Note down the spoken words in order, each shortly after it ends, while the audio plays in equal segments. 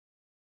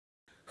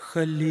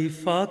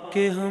خلیفہ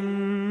کے ہم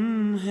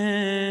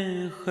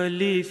ہیں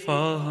خلیفہ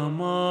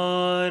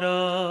ہمارا،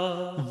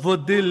 وہ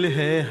دل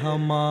ہے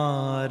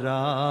ہمارا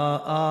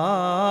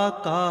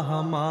آقا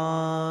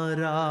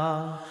ہمارا،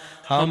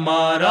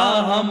 ہمارا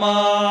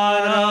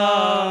ہمارا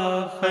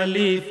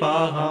خلیفہ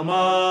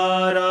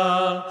ہمارا،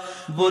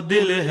 وہ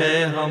دل ہے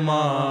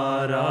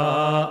ہمارا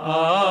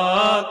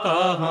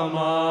آقا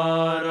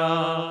ہمارا،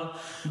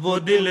 وہ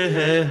دل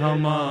ہے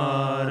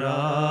ہمارا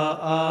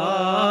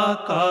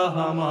آقا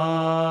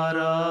ہمارا۔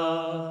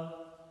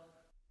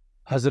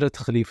 Hazrat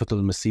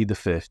Khalifatul Masih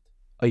V,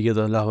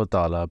 Ayyadallahu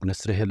Ta'ala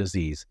b'Nasrihi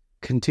al-Aziz,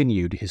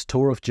 continued his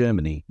tour of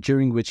Germany,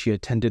 during which he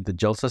attended the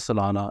Jalsa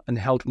Salana and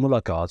held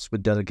mulaqats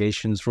with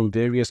delegations from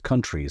various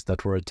countries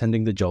that were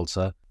attending the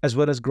Jalsa, as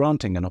well as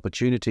granting an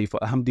opportunity for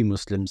Ahmadi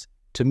Muslims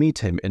to meet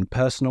him in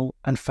personal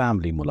and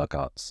family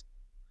mulaqats.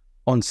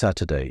 On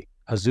Saturday,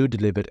 Huzoor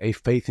delivered a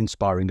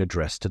faith-inspiring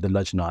address to the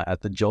Lajna at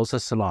the Jalsa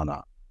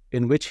Salana,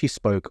 in which he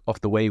spoke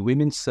of the way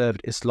women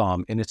served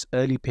Islam in its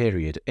early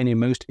period in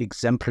a most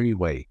exemplary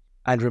way,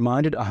 and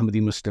reminded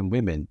Ahmadi Muslim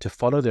women to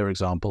follow their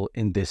example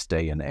in this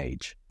day and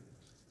age.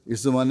 اس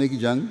زمانے کی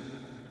جنگ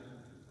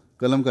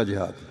قلم کا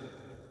جہاد ہے،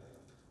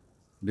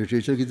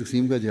 literature کی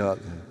تقسیم کا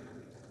جہاد ہے،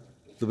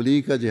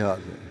 تبلیغ کا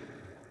جہاد ہے۔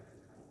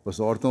 بس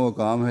عورتوں کا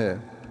کام ہے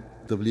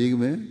تبلیغ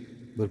میں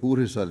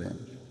بھرپور حصہ لیں،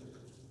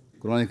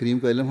 قرآن کریم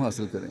کا علم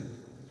حاصل کریں،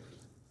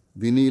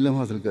 دینی علم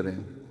حاصل کریں،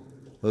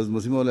 حضرت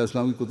مسیح علیہ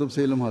السلام کی کتب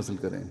سے علم حاصل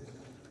کریں،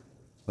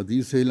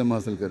 حدیث سے علم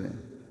حاصل کریں،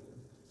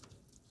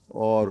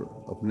 اور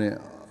اپنے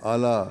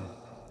اعلیٰ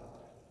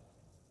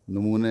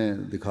نمونے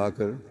دکھا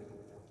کر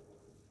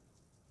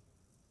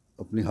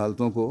اپنی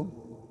حالتوں کو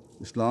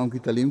اسلام کی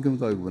تعلیم کے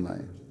مطابق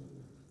بنائیں،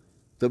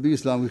 تبھی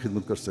اسلام کی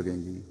خدمت کر سکیں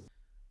گی۔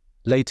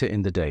 Later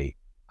in the day,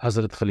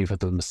 Hazrat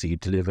Khalifatul Masih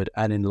delivered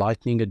an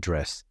enlightening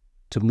address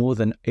to more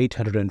than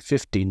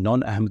 850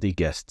 non-Ahmadi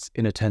guests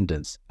in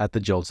attendance at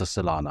the Jalsa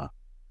Salana.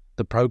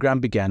 The program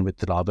began with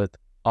tilawat,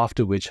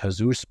 after which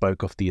Huzoor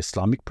spoke of the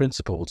Islamic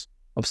principles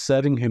of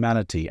serving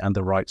humanity and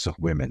the rights of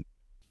women.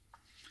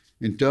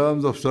 In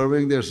terms of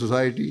serving their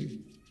society,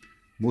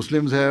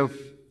 Muslims have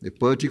a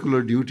particular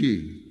duty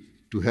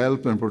to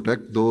help and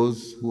protect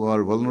those who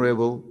are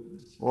vulnerable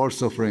or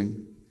suffering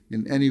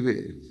in any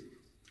way.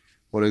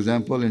 For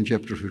example, in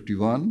chapter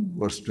 51,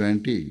 verse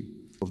 20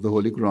 of the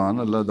Holy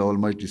Quran, Allah the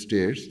Almighty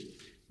states,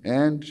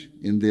 "And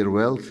in their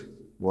wealth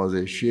was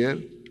a share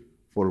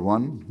for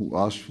one who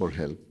asked for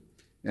help,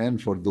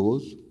 and for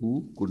those who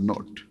could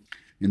not."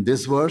 In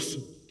this verse,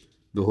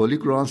 the Holy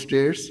Quran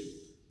states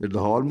that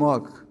the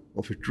hallmark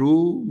of a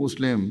true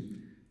Muslim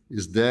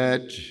is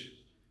that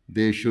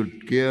they should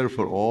care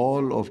for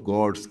all of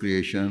God's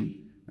creation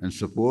and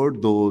support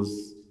those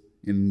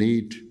in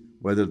need,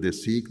 whether they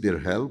seek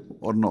their help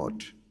or not.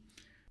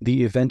 The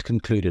event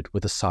concluded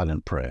with a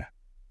silent prayer.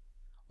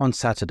 On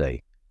Saturday,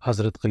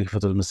 Hazrat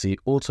Khalifatul Masih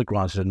also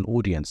granted an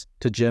audience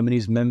to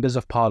Germany's members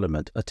of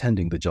parliament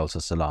attending the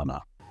Jalsa Salana.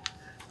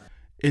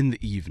 In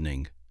the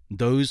evening,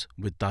 those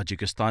with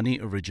Tajikistani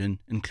origin,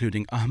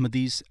 including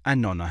Ahmadis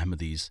and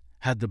non-Ahmadis,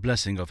 had the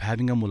blessing of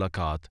having a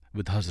mulaqat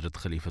with Hazrat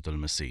Khalifatul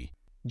Masih.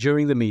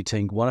 During the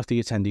meeting, one of the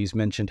attendees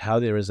mentioned how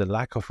there is a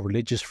lack of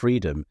religious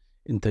freedom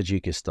in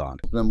Tajikistan.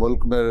 اپنے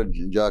ملک میں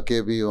جا کے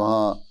بھی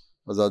وہاں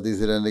آزادی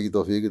سے رہنے کی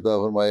توفیق عطا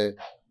فرمائے۔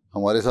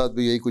 ہمارے ساتھ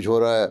بھی یہی کچھ ہو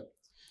رہا ہے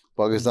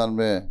پاکستان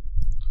میں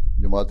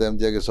جماعت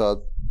احمدیہ کے ساتھ۔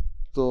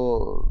 تو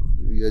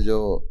یہ جو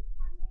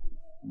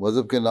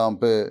مذہب کے نام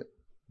پہ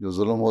جو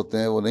ظلم ہوتے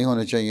ہیں وہ نہیں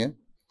ہونے چاہیے۔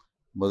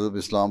 مذہب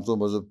اسلام تو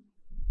مذہب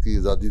کی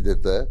آزادی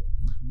دیتا ہے،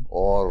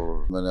 اور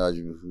میں نے آج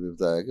بھی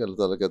بتایا کہ اللہ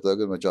تعالیٰ کہتا ہے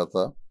کہ میں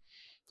چاہتا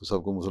تو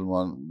سب کو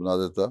مسلمان بنا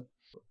دیتا۔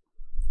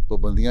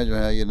 پابندیاں جو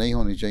ہیں یہ نہیں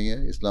ہونی چاہیے،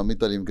 اسلامی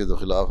تعلیم کے تو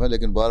خلاف ہیں،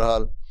 لیکن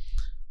بہرحال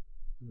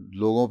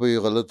لوگوں پہ یہ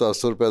غلط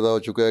تاثر پیدا ہو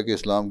چکا ہے کہ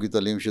اسلام کی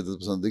تعلیم شدت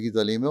پسندی کی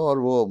تعلیم ہے، اور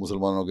وہ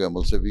مسلمانوں کے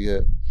عمل سے بھی ہے۔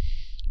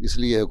 اس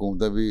لیے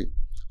حکومتیں بھی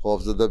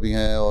خوف زدہ بھی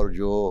ہیں، اور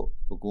جو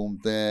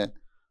حکومتیں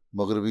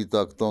مغربی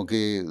طاقتوں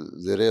کی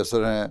زیر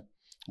اثر ہیں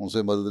ان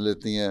سے مدد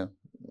لیتی ہیں،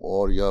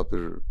 اور یا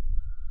پھر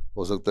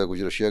ہو سکتا ہے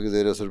کچھ رشیا کے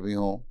زیر اثر بھی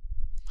ہوں،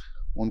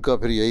 ان کا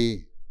پھر یہی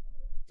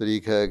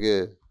طریق ہے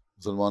کہ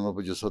مسلمانوں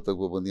پہ جس حد تک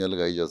پابندیاں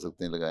لگائی جا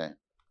سکتی ہیں لگائیں۔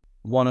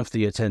 One of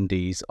the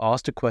attendees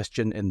asked a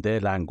question in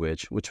their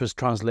language, which was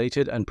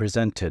translated and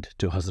presented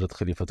to Hazrat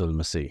Khalifatul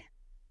Masih.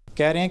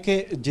 کہہ رہے ہیں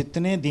کہ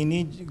جتنے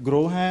دینی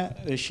گروہ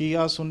ہیں،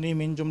 شیعہ سنی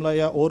من جملہ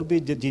یا اور بھی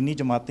دینی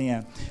جماعتیں ہیں،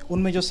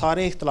 ان میں جو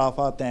سارے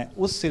اختلافات ہیں،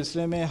 اس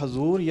سلسلے میں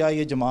حضور یا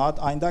یہ جماعت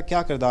آئندہ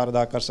کیا کردار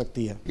ادا کر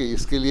سکتی ہے؟ کہ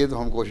اس کے لیے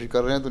تو ہم کوشش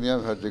کر رہے ہیں دنیا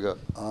میں ہر جگہ۔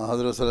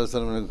 حضرت صلی اللہ علیہ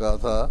وسلم نے کہا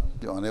تھا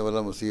جو آنے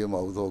والا مسیح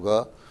موعود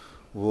ہوگا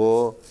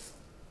وہ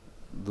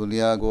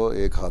دنیا کو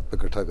ایک ہاتھ پہ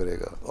اکٹھا کرے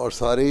گا، اور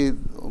ساری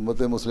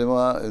امت مسلمہ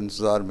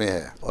انتظار میں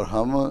ہے، اور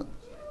ہم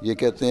یہ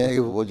کہتے ہیں کہ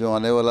وہ جو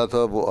آنے والا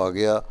تھا وہ آ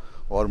گیا،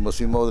 اور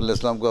مسیح موعود علیہ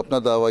السلام کا اپنا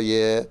دعویٰ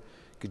یہ ہے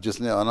کہ جس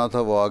نے آنا تھا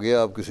وہ آ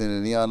گیا، اب کسی نے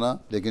نہیں آنا۔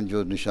 لیکن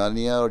جو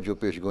نشانیاں اور جو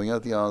پیش گوئیاں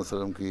تھیں آن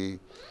وسلم کی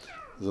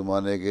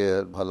زمانے کے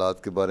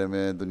حالات کے بارے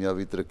میں،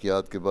 دنیاوی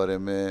ترقیات کے بارے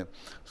میں،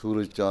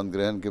 سورج چاند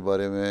گرہن کے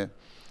بارے میں،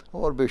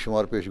 اور بے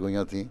شمار پیش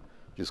گوئیاں تھیں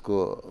جس کو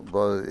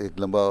بہت ایک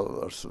لمبا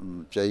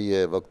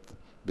چاہیے وقت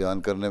بیان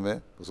کرنے میں،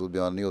 اس کو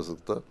بیان نہیں ہو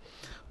سکتا،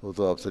 وہ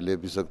تو آپ سے لے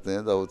بھی سکتے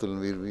ہیں، دعوت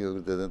الامیر بھی اگر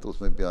دے دیں تو اس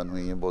میں بیان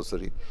ہوئی ہیں بہت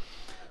ساری،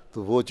 تو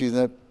وہ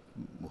چیزیں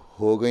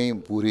ہو گئیں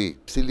پوری.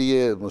 اسی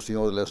لیے مسیح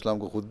علیہ السلام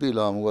کو خود بھی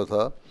الہام ہوا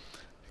تھا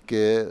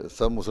کہ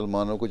سب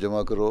مسلمانوں کو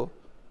جمع کرو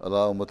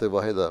علی امت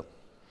واحدہ.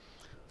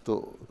 تو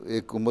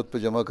ایک امت پہ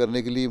جمع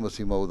کرنے کے لیے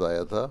مسیح موعود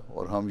آیا تھا،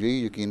 اور ہم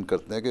یہی یقین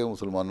کرتے ہیں کہ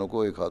مسلمانوں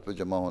کو ایک ہاتھ پہ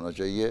جمع ہونا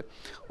چاہیے،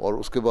 اور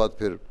اس کے بعد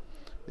پھر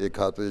ایک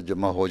ہاتھ پہ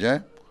جمع ہو جائیں،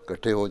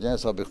 اکٹھے ہو جائیں،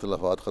 سب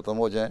اختلافات ختم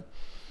ہو جائیں،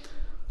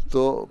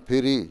 تو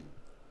پھر ہی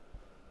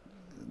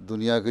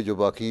دنیا کے جو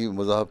باقی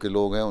مذاہب کے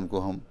لوگ ہیں ان کو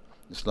ہم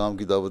اسلام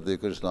کی دعوت دے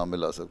کر اسلام میں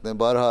لا سکتے ہیں.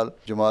 بہرحال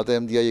جماعت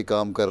احمدیہ یہ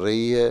کام کر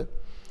رہی ہے،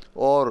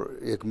 اور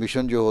ایک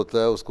مشن جو ہوتا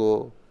ہے اس کو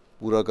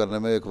پورا کرنے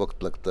میں ایک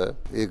وقت لگتا ہے،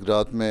 ایک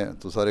رات میں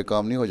تو سارے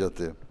کام نہیں ہو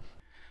جاتے.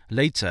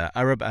 Later,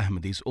 Arab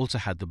Ahmadis also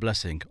had the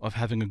blessing of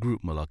having a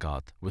group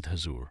mulaqat with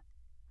Huzoor.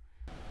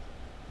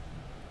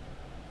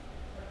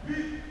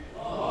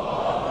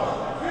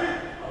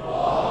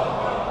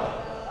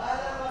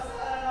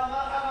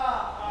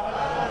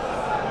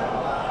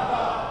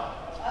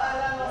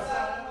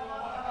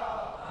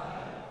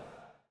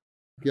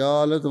 کیا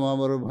حال ہے تمام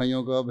عرب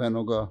بھائیوں کا،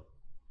 بہنوں کا؟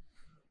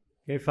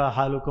 كيف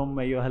حالكم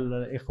أيها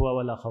الإخوة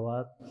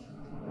والأخوات؟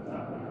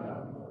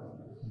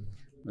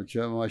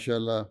 اچھا، ماشاء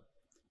اللہ.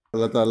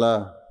 اللہ تعالیٰ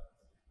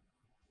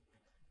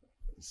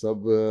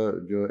سب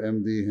جو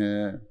احمدی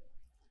ہیں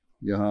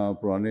یہاں،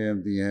 پرانے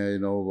احمدی ہیں،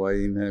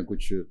 نوبائین ہیں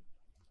کچھ،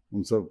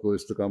 ان سب کو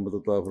استقامت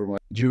عطا فرمائے.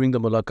 During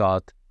the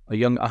mulaqat, a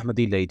young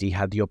Ahmadi lady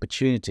had the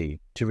opportunity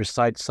to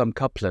recite some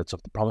couplets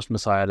of the Promised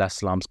Messiah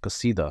ﷺ's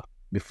Qasida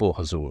before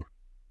Huzoor.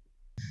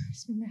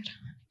 بسم الله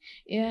الرحمن الرحيم.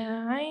 يا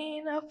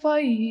عين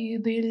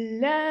فيض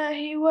الله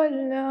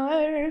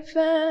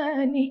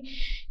والعرفان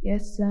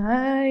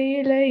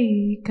يسعى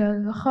إليك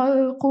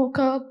الخلق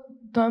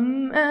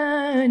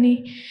كالظمآن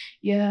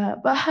يا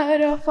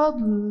بحر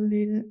فضل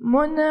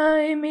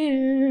المنعم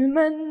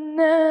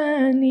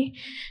المنان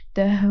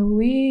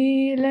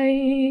تهوي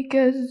إليك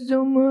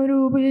الزمر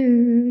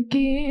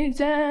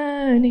بالكيزان.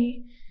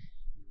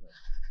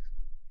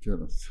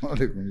 چلو، السلام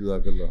علیکم،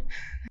 جزاک اللہ.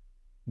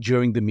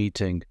 During the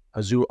meeting,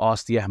 Huzoor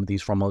asked the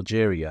Ahmadis from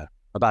Algeria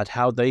about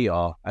how they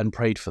are and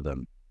prayed for them.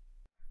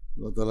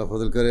 اللہ تعالیٰ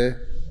فضل کرے،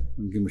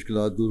 ان کی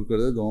مشکلات دور کر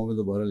دے. دعاؤں میں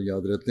تو بہرحال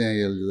یاد رہتے ہیں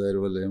یہ الجزائر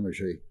والے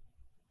ہمیشہ ہی.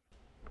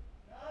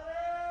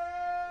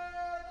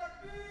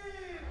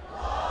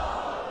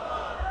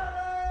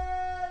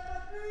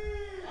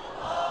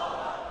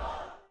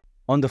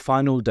 On the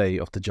final day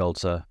of the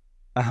Jalsa,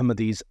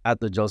 Ahmadis at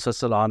the Jalsa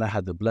Salana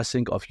had the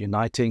blessing of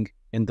uniting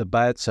in the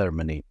Bayat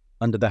ceremony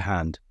under the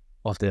hand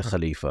of their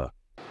Khalifa.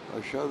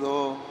 أشهد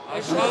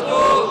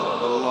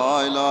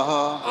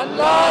أن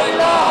لا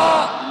إله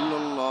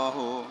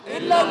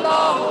إلا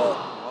الله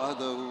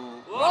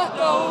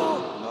وحده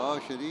لا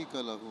شريك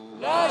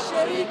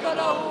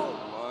له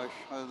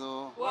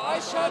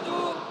وأشهد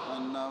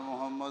أن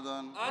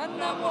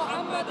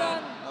محمدا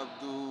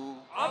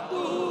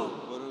عبده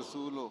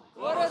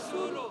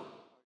ورسوله.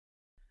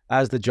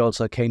 As the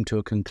Jalsa came to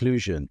a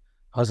conclusion,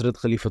 Hazrat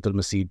Khalifatul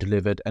Masih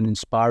delivered an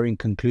inspiring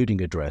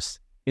concluding address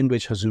in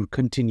which Huzoor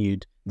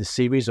continued the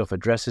series of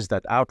addresses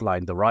that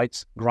outlined the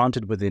rights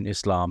granted within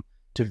Islam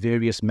to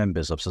various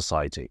members of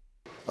society.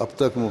 اب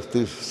تک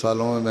مختلف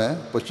سالوں میں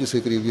 25 کے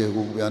قریب یہ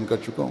حقوق بیان کر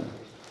چکا ہوں.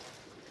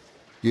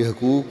 یہ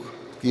حقوق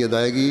کی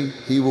ادائیگی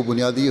ہی وہ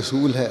بنیادی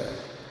اصول ہے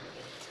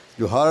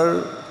جو ہر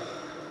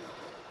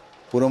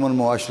پرامن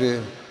معاشرے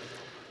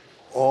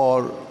اور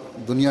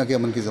دنیا کے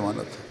امن کی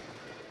ضمانت ہے،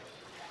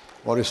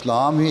 اور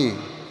اسلام ہی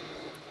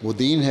وہ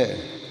دین ہے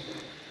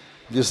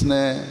جس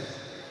نے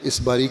اس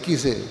باریکی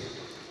سے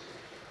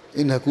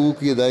ان حقوق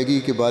کی ادائیگی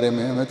کے بارے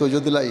میں ہمیں توجہ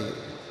دلائی ہے.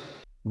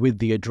 With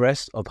the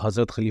address of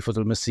Hazrat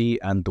Khalifatul Masih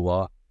and dua,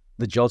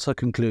 the Jalsa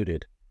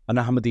concluded, and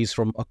Ahmadis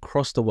from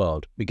across the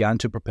world began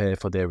to prepare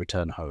for their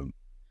return home,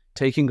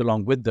 taking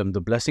along with them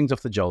the blessings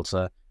of the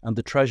Jalsa and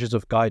the treasures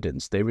of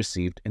guidance they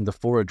received in the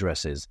 4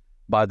 addresses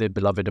by their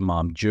beloved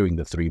Imam during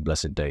the 3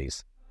 blessed days.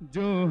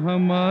 جو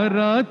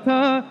ہمارا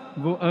تھا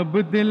وہ اب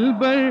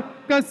دلبر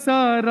کا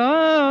سارا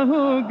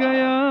ہو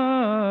گیا،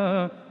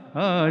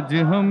 آج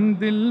ہم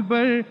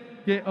دلبر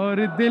کے اور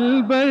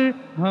دلبر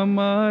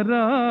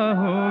ہمارا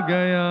ہو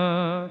گیا.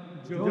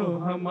 جو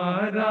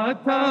ہمارا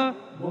تھا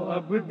وہ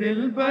اب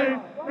دلبر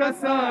کا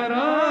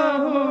سارا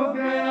ہو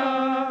گیا،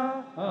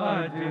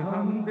 آج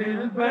ہم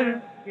دلبر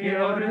کے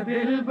اور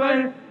دلبر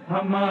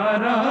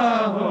ہمارا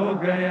ہو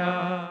گیا.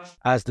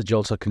 As the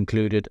Jalsa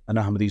concluded and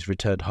Ahmadis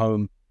returned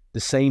home, the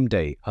same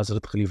day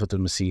Hazrat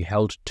Khalifatul Masih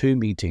held 2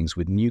 meetings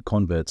with new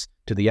converts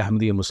to the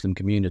Ahmadi Muslim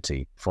community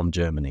from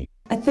Germany.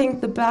 I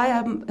think the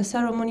Bayat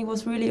ceremony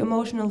was really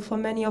emotional for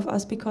many of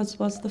us because it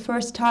was the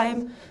first time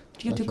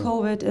due to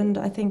COVID, and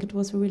I think it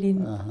was a really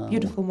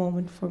beautiful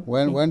moment for me.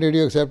 When did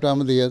you accept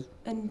Ahmadiyyat?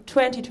 In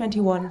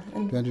 2021.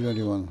 And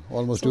 2021,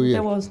 almost so 2 years.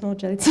 there was no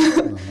Jalsa.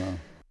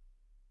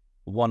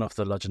 One of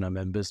the Lajna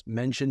members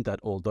mentioned that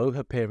although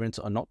her parents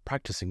are not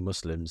practicing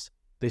Muslims,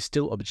 they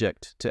still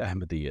object to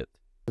Ahmadiyyat.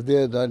 If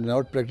they are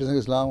not practicing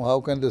Islam, how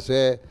can they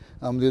say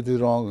Ahmadiyat is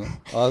wrong?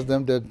 Ask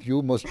them that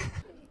you must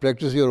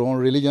practice your own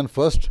religion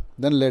first,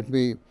 then let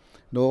me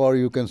know, or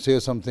you can say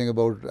something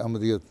about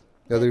Ahmadiyat,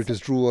 whether it is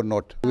true or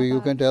not.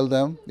 You can tell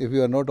them, if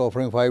you are not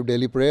offering 5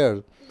 daily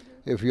prayers,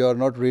 if you are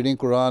not reading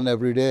Quran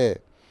every day,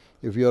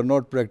 if you are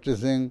not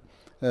practicing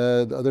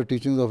the other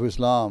teachings of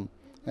Islam,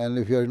 and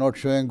if you are not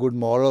showing good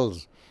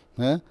morals,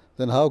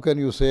 then how can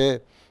you say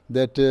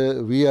that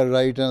we are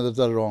right and others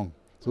are wrong?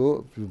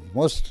 So you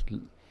must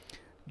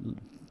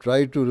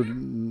try to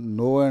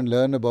know and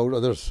learn about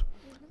others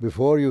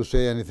before you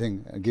say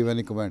anything and give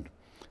any comment.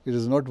 It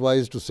is not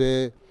wise to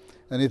say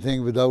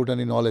anything without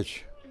any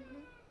knowledge.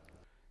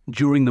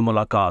 During the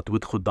mulaqat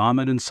with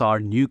Khuddam and Ansar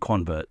new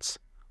converts,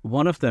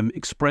 one of them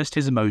expressed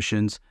his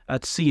emotions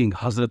at seeing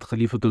Hazrat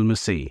Khalifatul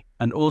Masih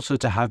and also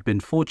to have been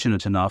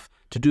fortunate enough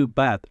to do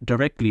bai'at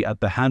directly at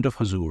the hand of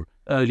Huzoor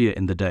earlier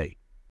in the day.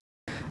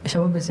 Ich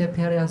habe bisher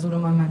Peri Hazur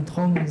immer in meinem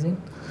Traum gesehen.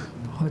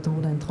 Heute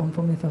wurde ein Traum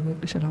von mir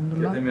verwirklicht,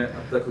 Alhamdulillah.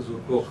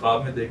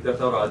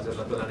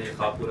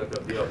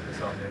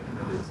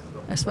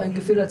 Es war ein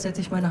Gefühl, als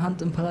hätte ich meine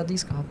Hand im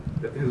Paradies gehabt.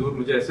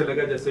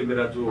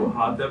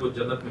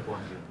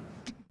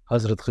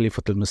 Hazrat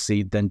Khalifatul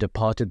Masih then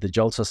departed the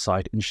Jalsa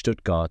site in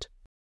Stuttgart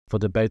for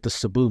the Beit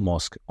al-Sabul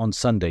Mosque on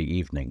Sunday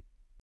evening.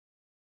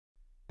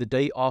 The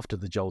day after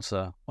the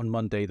Jalsa, on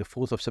Monday the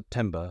 4th of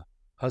September,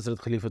 Hazrat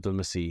Khalifatul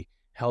Masih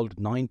held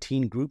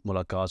 19 group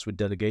mulaqats with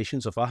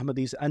delegations of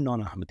Ahmadis and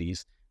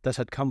non-Ahmadis that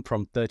had come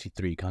from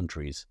 33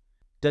 countries.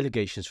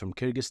 Delegations from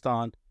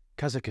Kyrgyzstan,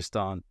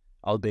 Kazakhstan,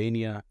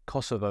 Albania,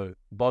 Kosovo,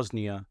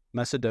 Bosnia,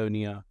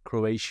 Macedonia,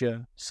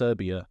 Croatia,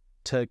 Serbia,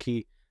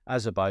 Turkey,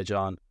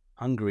 Azerbaijan,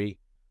 Hungary,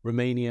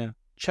 Romania,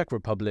 Czech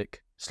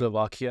Republic,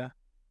 Slovakia,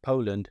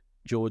 Poland,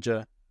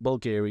 Georgia,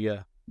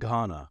 Bulgaria,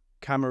 Ghana,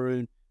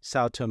 Cameroon,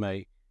 Sao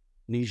Tome,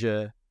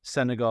 Niger,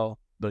 Senegal,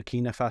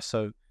 Burkina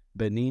Faso,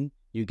 Benin,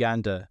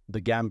 Uganda, the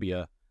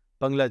Gambia,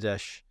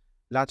 Bangladesh,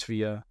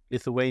 Latvia,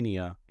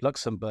 Lithuania,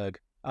 Luxembourg,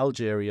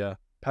 Algeria,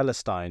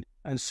 Palestine,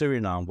 and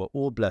Suriname were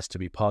all blessed to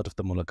be part of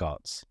the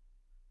mulaqats.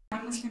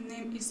 My Muslim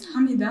name is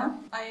Hamida.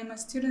 I am a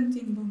student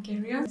in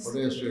Bulgaria. What are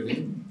you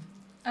studying?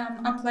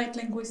 Applied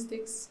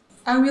linguistics.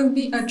 I will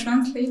be a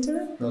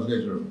translator.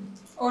 Translator.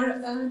 Or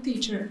a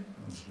teacher.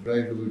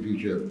 Try to be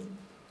teacher.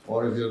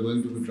 Or if you are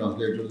going to be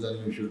translator,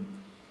 then you should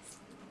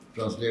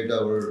translate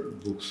our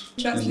books.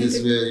 In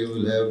this way you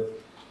will have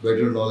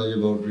better knowledge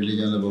about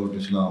religion, about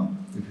Islam,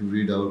 if you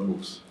read our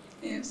books.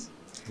 Yes.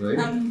 Right?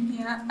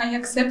 Yeah, I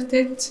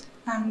accepted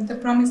the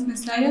promised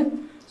Messiah,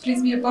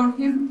 peace be upon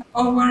him,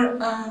 over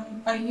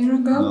a year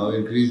ago. Now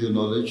increase your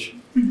knowledge,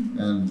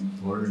 and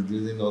for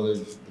increasing knowledge,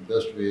 the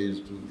best way is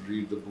to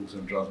read the books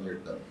and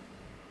translate them.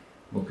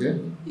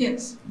 Okay?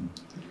 Yes.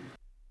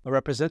 A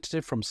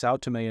representative from Sao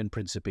Tome and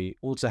Principe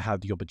also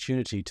had the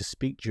opportunity to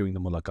speak during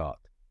the mulaqat.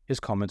 His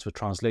comments were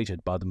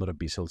translated by the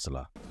Murabbi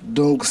Silsila.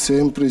 Donc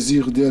c'est un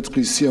plaisir d'être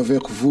ici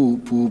avec vous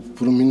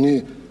pour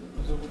mener.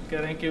 कह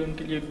रहे हैं कि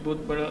उनके लिए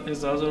बहुत बड़ा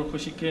एजाज़ और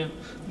खुशी की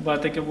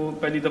बात है कि वो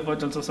पहली दफ़ा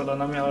जलसा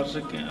सालाना में आ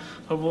सके हैं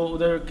और वो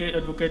उधर के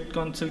एडवोकेट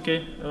काउंसिल के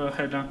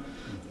हेड हैं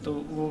तो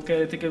वो कह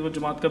रहे थे कि वो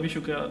जमात का भी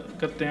शुक्रिया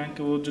करते हैं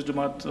कि वो जो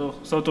जमात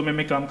साउथ टोमे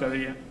में काम कर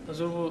रही है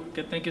हज़ूर वो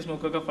कहते हैं कि इस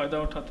मौके का फ़ायदा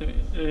उठाते हुए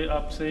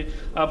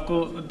आपको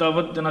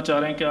दावत देना चाह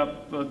रहे हैं कि आप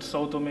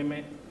साउथ टोमे में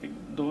एक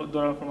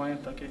दौरा फरमाएं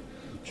ताकि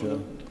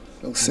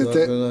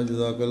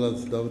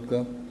दावत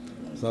का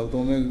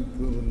साउथों में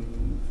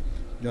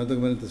जहाँ तक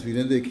मैंने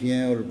तस्वीरें देखी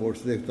हैं और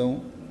रिपोर्ट्स देखता हूँ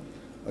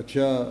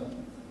अच्छा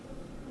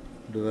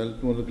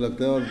डेवलप मुल्क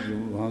लगता है और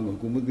वहाँ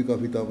हुकूमत भी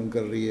काफ़ी ताउन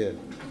कर रही है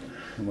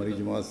हमारी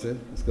जमात से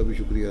इसका भी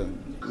शुक्रिया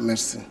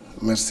merci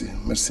merci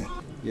merci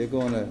ये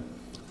कौन है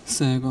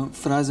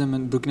फ्राज़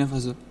अहमद बुर्किना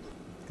फासो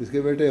किसके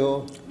बेटे हो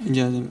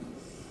जाजिम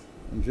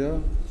अच्छा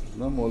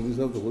ना मौलवी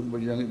साहब तो खुद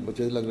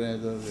बच्चे लग रहे हैं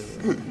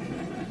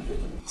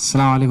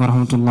अस्सलाम वालेकुम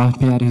रहमतुल्लाह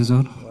प्यारे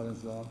हुजूर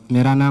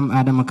मेरा नाम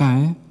आदम अका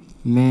है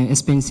मैं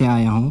स्पेन से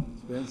आया हूँ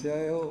स्पेन से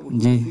आए हो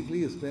जी सीख ली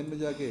स्पेन में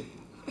जाके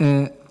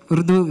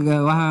उर्दू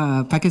वहाँ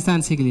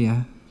पाकिस्तान सीख लिया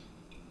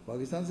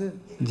पाकिस्तान से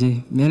जी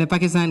मैंने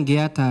पाकिस्तान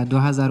गया था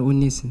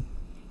 2019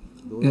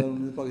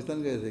 पाकिस्तान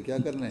गए थे क्या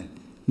करने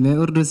मैं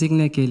उर्दू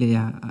सीखने के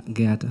लिए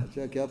गया था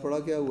अच्छा क्या पढ़ा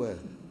क्या हुआ है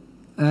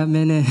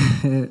मैंने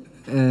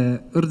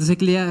उर्दू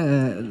सीख लिया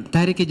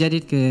तारीख़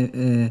जदीद के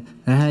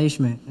रहाइश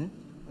में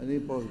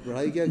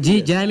पढ़ाई क्या जी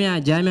जामिया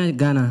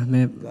गाना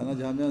में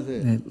जामिया से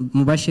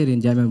मुबशरीन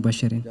जामिया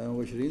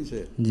मुबशरीन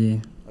से जी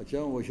अच्छा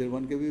मुबशर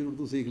बन के भी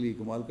उर्दू सीख ली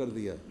कमाल कर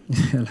दिया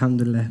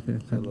अल्हम्दुलिल्लाह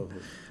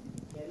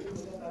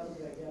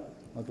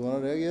हाँ तुम्हारा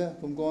रह गया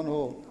तुम कौन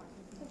हो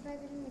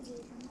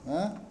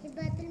हाँ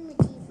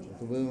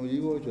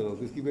मुजीब हो चलो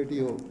किसकी बेटी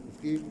हो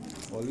उसकी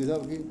मौलवी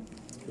साहब की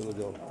चलो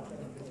जाओ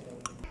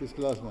किस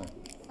क्लास में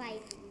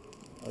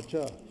 5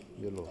 अच्छा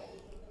ये लो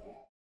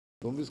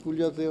तुम भी स्कूल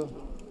जाते हो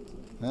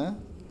हैं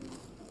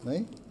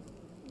नहीं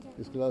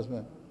किस क्लास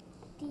में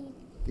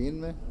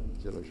 3 में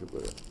चलो शुक्र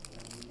है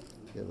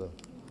ये लो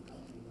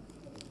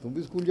तुम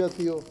भी स्कूल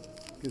जाती हो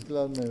किस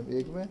क्लास में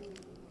 1 में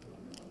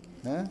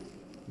हैं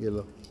ये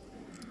लो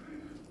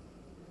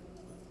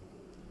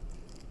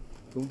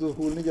तुम तो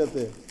स्कूल नहीं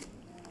जाते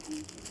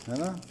है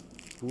ना,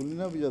 स्कूल नहीं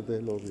ना भी जाते,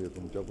 लो ये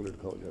तुम चॉकलेट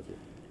खाओ जाके,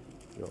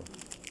 जाओ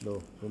लो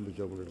तुम भी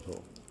चॉकलेट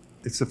खाओ.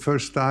 It's the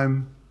first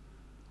time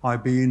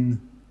I've been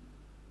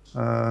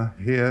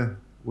here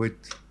with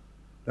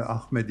the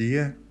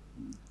Ahmadiyya,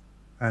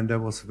 and I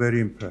was very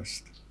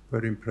impressed,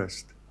 very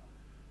impressed.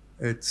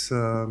 It's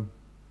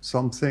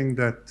something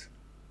that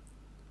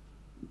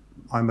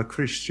I'm a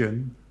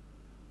Christian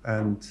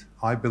and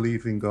I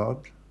believe in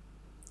God.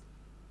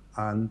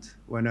 And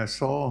when I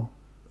saw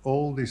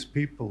all these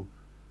people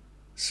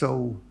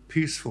so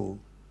peaceful,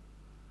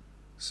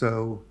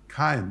 so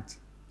kind,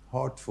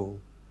 heartful,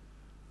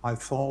 I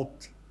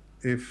thought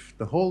if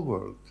the whole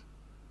world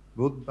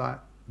would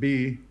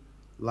be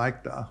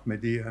like the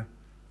Ahmadiyya,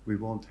 we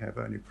won't have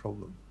any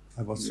problem.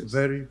 I was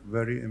very,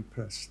 very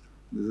impressed.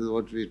 This is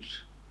what we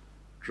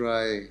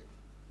try,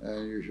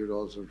 and you should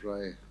also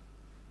try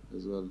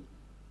as well.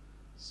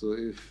 So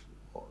if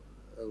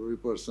every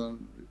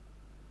person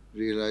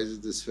realizes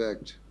this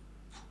fact,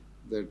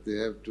 that they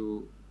have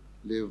to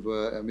live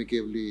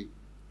amicably,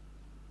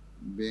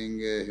 being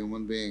a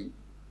human being,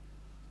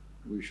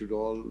 we should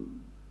all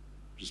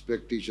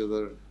respect each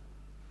other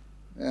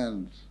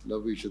and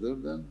love each other,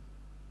 then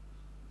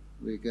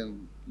we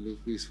can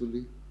live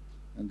peacefully,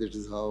 and that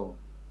is how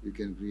we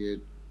can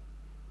create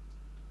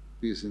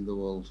peace in the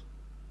world.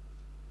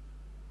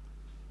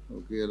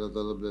 Okay, Allah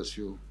Ta'ala bless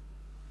you.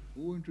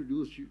 Who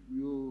introduced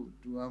you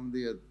to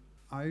Ahmadiyya?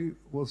 I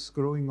was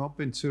growing up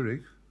in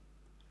Zurich,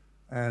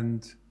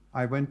 and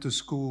I went to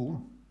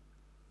school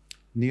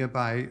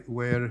nearby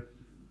where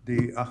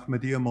the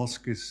Ahmadiyya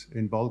Mosque is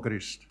in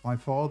Balgrist. My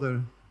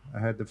father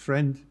had a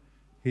friend,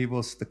 he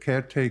was the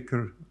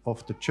caretaker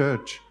of the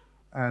church,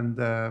 and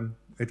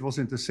it was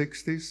in the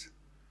 60s,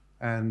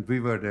 and we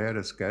were there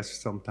as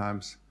guests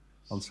sometimes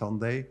on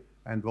Sunday.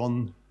 And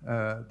one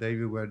day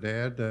we were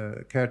there,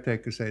 the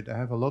caretaker said, I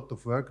have a lot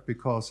of work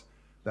because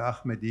the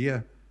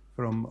Ahmadiyya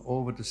from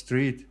over the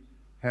street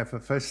have a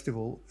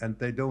festival and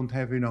they don't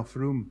have enough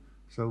room.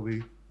 So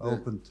we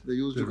opened They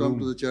used the to come room.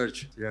 to the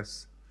church.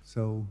 Yes.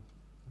 So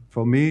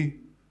for me,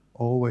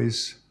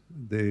 always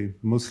the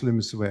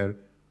Muslims were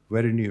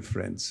very near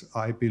friends.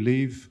 I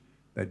believe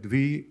that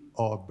we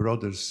are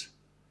brothers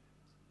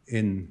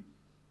in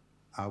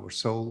our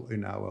soul,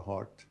 in our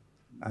heart.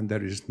 And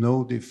there is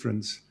no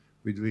difference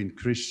between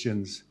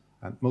Christians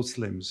and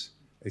Muslims.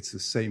 It's the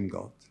same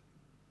God.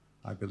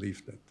 I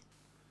believe that.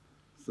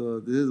 So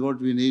this is what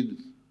we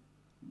need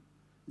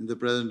in the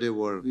present day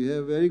world. We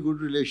have very good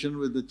relation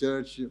with the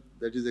church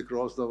that is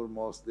across our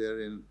mosque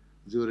there in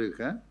Zurich.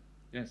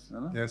 Yes.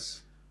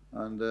 Yes.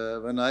 And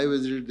when I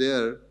visited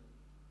there,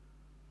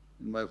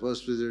 in my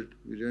first visit,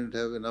 we didn't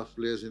have enough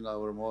place in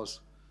our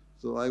mosque.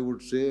 So I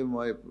would say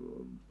my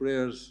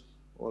prayers,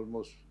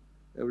 almost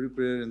every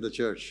prayer in the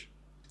church.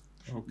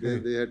 Okay.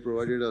 They had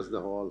provided us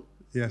the hall.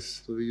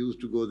 Yes. So we used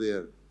to go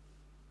there.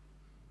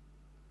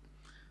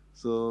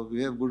 So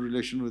we have good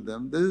relation with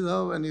them. This is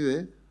how,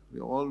 anyway,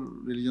 all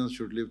religions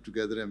should live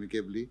together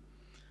amicably.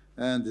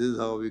 And this is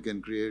how we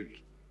can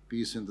create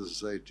peace in the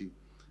society.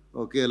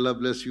 Okay, Allah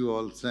bless you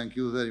all. Thank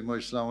you very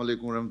much. Assalamu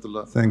alaikum wa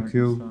rahmatullah. Thank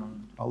you.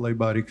 Allah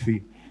barik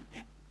fi.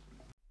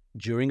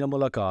 During a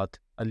mulaqat,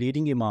 a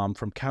leading imam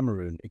from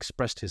Cameroon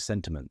expressed his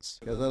sentiments.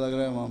 कैसा लग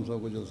रहा है इमाम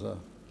साहब को जलसा?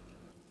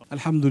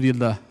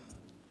 Alhamdulillah.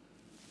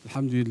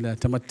 Alhamdulillah.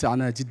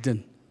 تمتعنا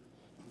جدا.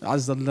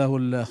 عز الله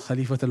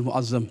الخليفة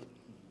المعظم.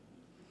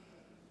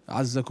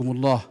 عزكم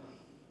الله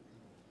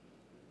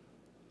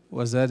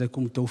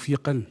وزادكم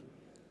توفيقا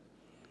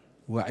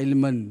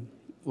وعلما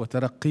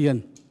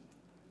وترقيا.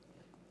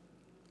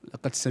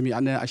 لقد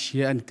سمعنا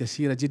أشياء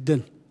كثيرة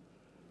جدا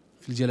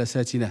في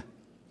جلساتنا،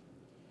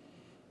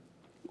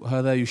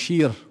 وهذا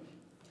يشير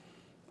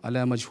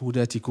على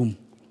مجهوداتكم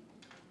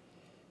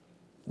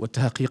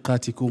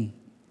وتحقيقاتكم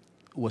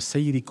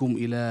وسيركم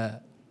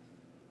إلى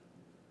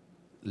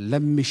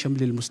لم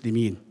شمل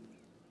المسلمين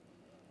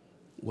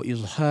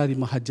وإظهار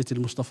محجة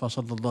المصطفى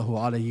صلى الله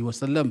عليه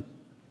وسلم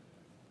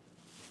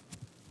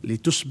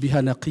لتصبح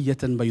نقية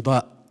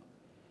بيضاء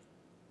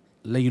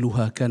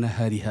ليلها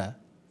كنهارها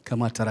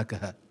كما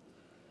تركها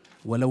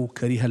ولو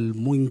كره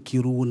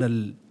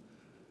المنكرون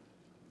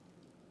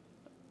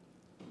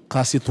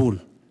القاسطون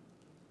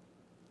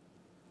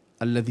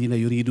الذين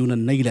يريدون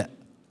النيل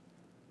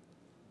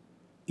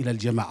إلى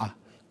الجماعة.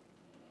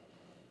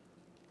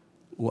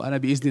 وأنا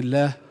بإذن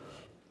الله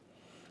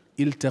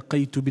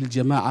التقيت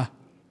بالجماعة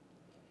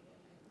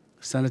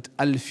سنة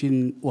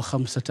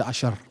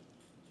 2015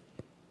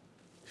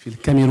 في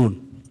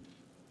الكاميرون،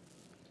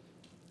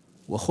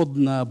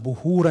 وخضنا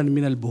بهورا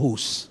من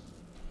البحوث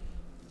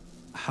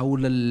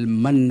حول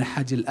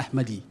المنهج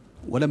الأحمدي،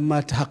 ولما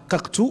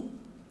تحققت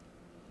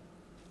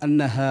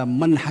أنها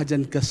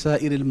منهجا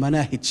كسائر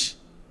المناهج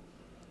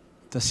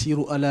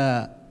تسير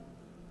على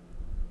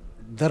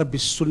درب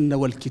السنة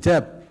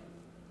والكتاب،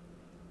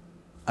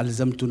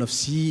 ألزمت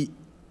نفسي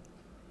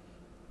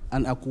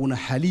أن أكون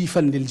حليفا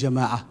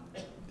للجماعة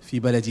في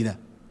بلدنا،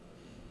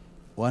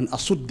 وأن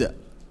أصد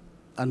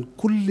عن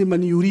كل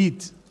من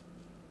يريد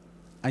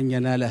أن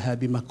ينالها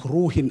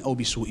بمكروه أو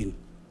بسوء.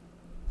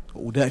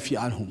 وأدافع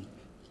عنهم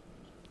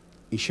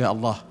إن شاء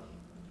الله.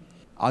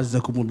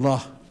 عزكم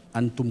الله،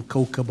 أنتم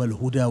كوكب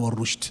الهدى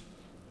والرشد.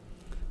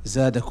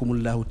 زادكم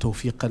الله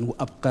توفيقا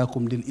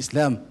وأبقاكم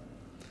للإسلام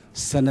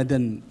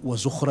سندا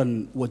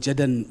وزخرا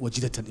وجدا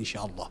وجدة إن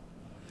شاء الله.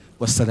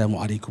 والسلام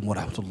عليكم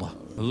ورحمة الله.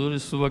 हुजूर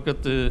इस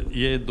वक्त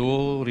ये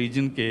दो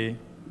रीजन के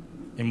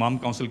इमाम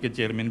काउंसिल के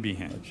चेयरमैन भी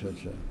हैं।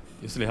 अच्छा।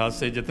 इस लिहाज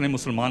से जितने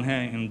मुसलमान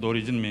हैं इन दो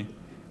रीजन में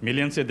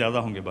मिलियन से ज़्यादा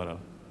होंगे। बहरहाल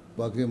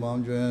बाकी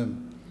इमाम जो हैं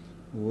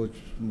वो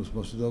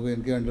मस्जिदों के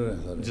इनके अंडर हैं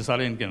सारे? जो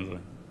सारे इनके अंडर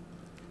हैं।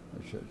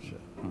 अच्छा।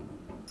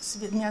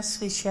 Меня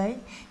освещай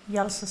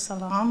Jalsa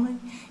Salana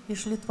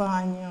iš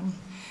Litvānija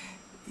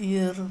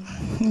ir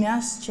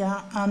mes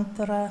čia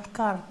antrą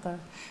kartą.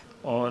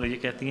 और ये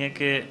कहती हैं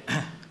कि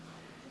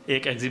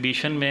एक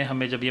एग्ज़िबिशन में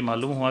हमें जब ये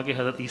मालूम हुआ कि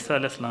हज़रत ईसा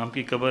अलैहिस्सलाम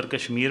की कब्र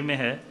कश्मीर में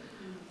है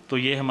तो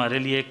ये हमारे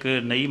लिए एक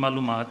नई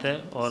मालूमात है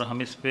और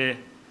हम इस पे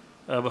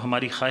अब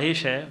हमारी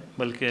ख्वाहिश है,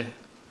 बल्कि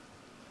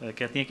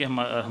कहती हैं कि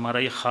हमारा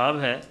ये ख्वाब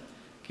है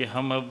कि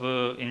हम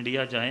अब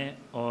इंडिया जाएं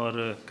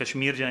और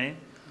कश्मीर जाएं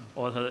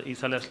और हज़रत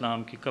ईसा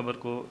अलैहिस्सलाम की कब्र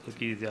को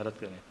की ज़ियारत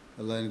करें।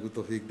 अल्लाह इनको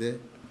तौफीक दे।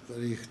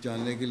 तारीख़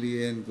जानने के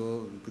लिए इनको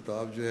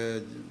किताब जो है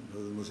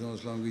हज़रत मुर्ज़ा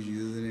मसरूर की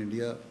जीसस इन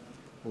इंडिया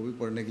वो भी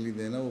पढ़ने के लिए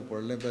देना, वो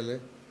पढ़ लें पहले,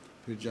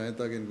 फिर जाएं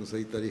ताकि इनको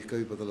सही तारीख़ का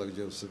भी पता लग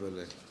जाए उससे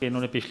पहले।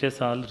 इन्होंने पिछले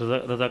साल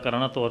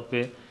रज़ाकाराना तौर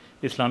पे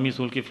इस्लामी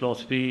उसूल की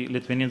फ़िलासफ़ी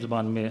लिथुआनियन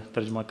ज़बान में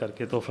तर्जुमा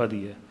करके तोहफ़ा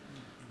दी है।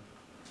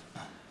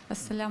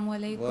 Assalamu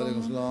alaikum. Wa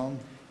alaikum salam.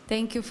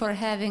 Thank you for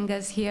having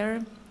us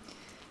here.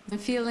 I'm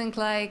feeling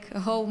like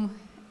home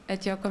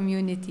at your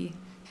community.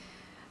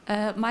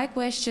 My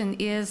question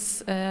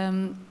is,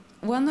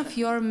 one of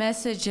your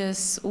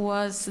messages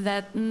was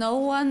that no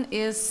one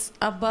is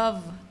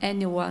above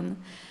anyone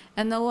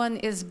and no one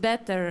is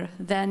better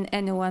than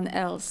everyone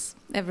else.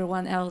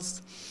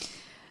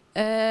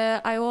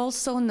 I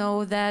also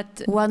know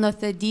that one of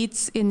the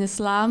deeds in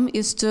Islam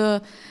is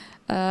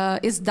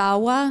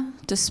dawah,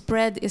 to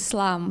spread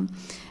Islam.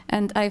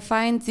 And I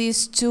find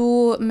these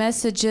two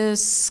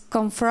messages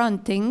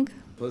confronting.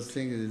 First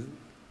thing is,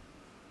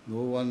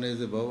 no one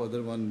is above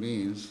other one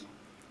means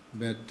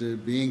that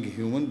being a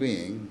human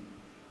being,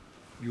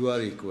 you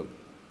are equal.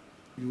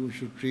 You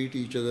should treat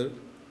each other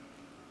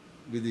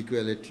with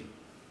equality,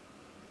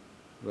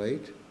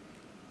 right?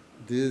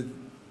 This is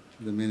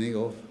the meaning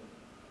of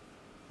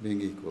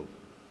being equal.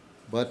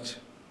 But,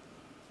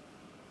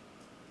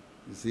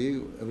 you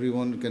see,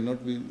 everyone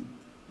cannot be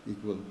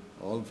equal.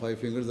 All five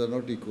fingers are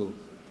not equal.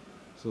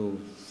 So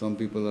some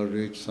people are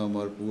rich, some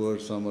are poor,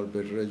 some are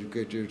better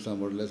educated,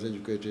 some are less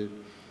educated.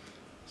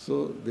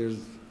 So there's,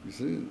 you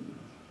see,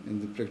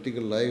 in the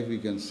practical life we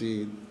can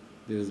see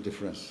there is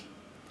difference.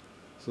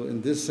 So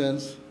in this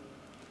sense,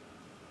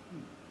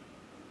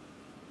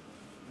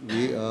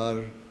 we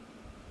are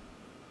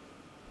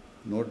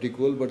not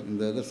equal, but in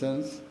the other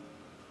sense,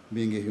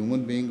 being a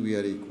human being, we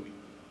are equal.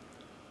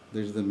 That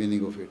is the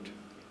meaning of it.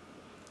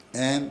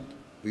 And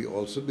we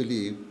also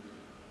believe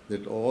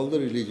that all the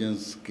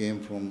religions came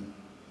from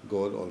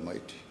God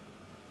Almighty,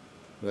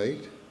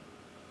 right?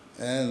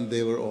 And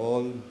they were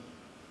all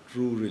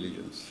true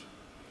religions.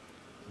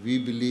 We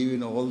believe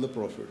in all the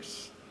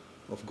prophets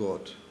of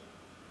God.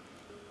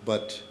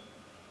 But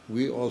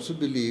we also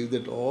believe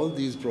that all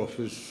these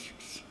prophets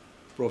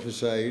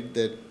prophesied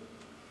that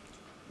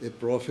a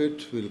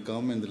prophet will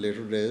come in the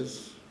later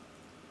days,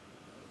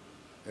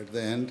 at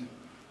the end,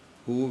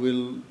 who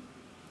will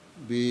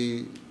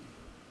be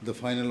the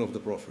final of the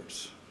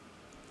prophets.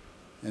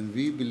 And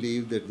we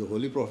believe that the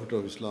Holy Prophet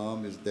of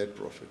Islam is that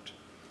prophet.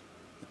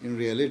 In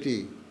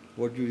reality,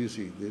 what do you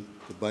see?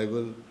 The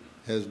Bible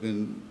has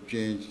been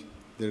changed.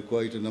 There are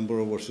quite a number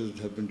of verses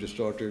that have been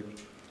distorted.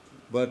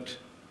 But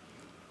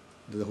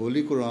the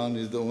Holy Quran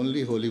is the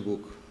only holy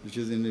book which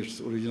is in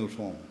its original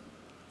form.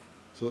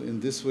 So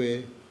in this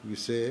way, we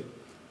say,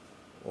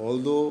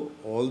 although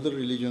all the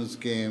religions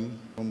came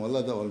from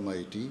Allah the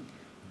Almighty,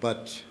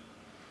 but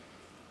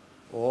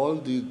all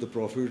the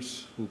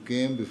prophets who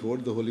came before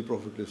the Holy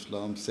Prophet of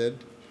Islam said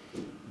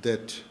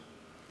that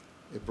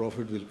a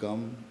prophet will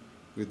come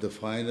with the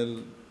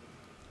final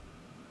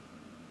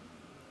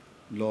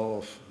law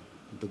of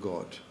the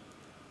God.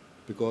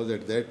 Because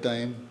at that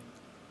time,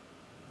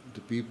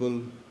 the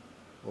people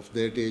of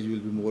that age will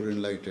be more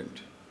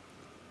enlightened.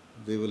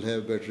 They will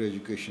have better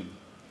education.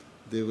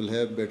 They will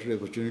have better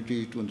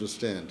opportunity to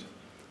understand.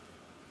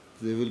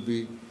 They will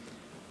be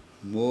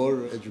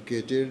more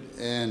educated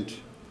and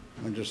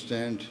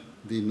understand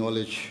the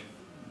knowledge.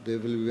 They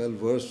will be well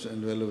versed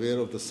and well aware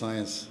of the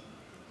science.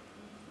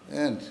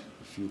 And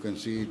if you can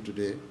see it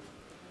today,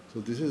 so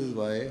this is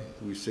why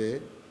we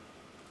say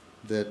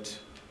that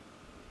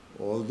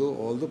although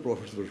all the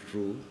prophets were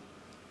true,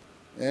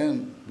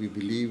 and we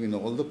believe in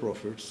all the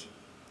prophets,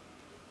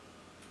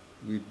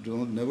 we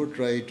never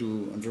try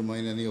to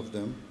undermine any of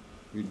them.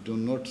 We do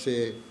not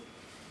say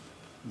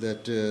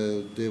that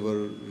they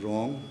were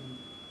wrong,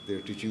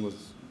 their teaching was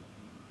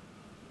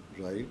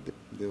right.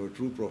 They were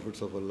true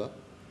prophets of Allah,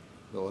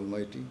 the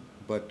Almighty.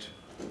 But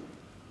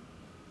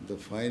the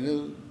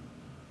final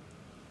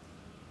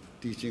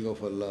teaching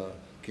of Allah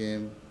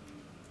came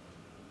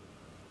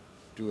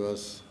to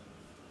us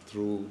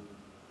through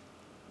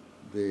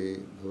the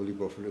Holy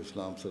Prophet of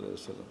Islam Sallallahu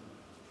Alaihi Wasallam.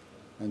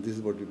 And this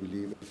is what we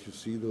believe. If you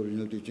see the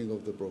original teaching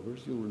of the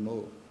prophets, you will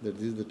know that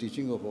this is the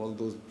teaching of all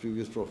those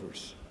previous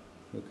prophets.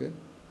 Okay?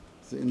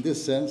 So in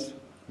this sense,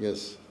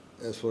 yes,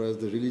 as far as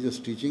the religious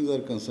teachings are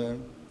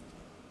concerned,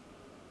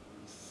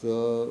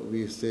 so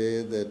we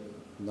say that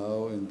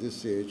now in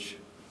this age,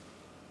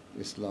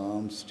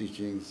 Islam's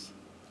teachings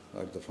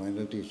are the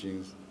final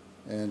teachings,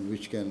 and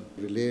which can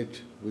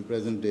relate with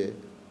present day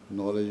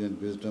knowledge and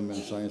wisdom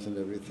and science and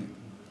everything.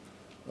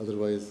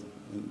 Otherwise,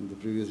 in the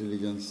previous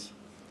religions,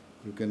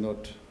 you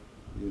cannot,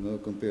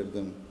 compare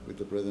them with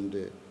the present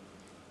day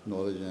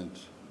knowledge and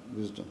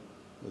wisdom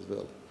as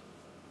well,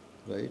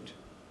 right?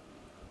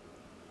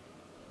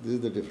 This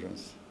is the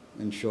difference.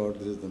 In short,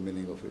 this is the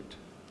meaning of it.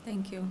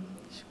 Thank you.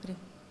 Shukriya.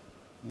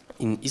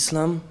 In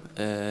Islam,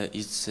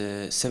 it's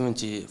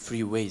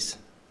 73 ways,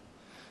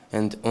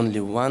 and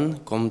only one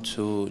come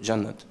to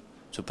Jannat,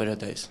 to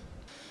paradise.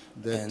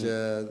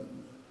 That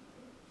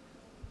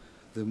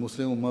the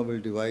Muslim Ummah will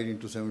divide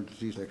into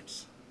 73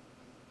 sects.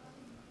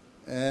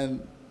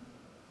 And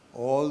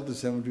all the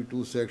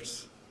 72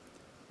 sects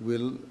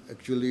will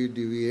actually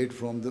deviate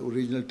from the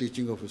original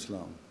teaching of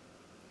Islam.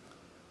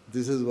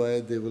 This is why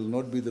they will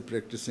not be the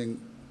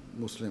practicing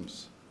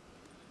Muslims.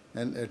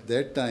 And at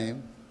that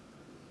time,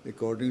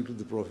 according to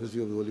the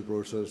prophecy of the Holy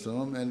Prophet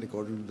ﷺ and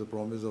according to the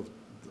promise of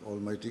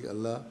Almighty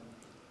Allah,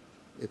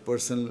 a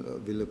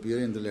person will appear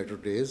in the latter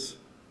days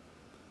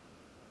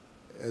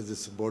as a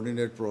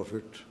subordinate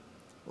prophet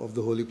of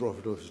the Holy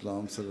Prophet of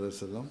Islam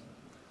ﷺ,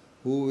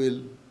 who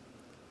will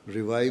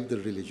revive the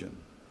religion,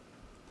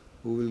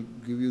 who will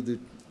give you the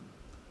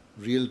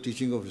real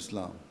teaching of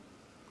Islam.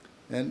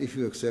 And if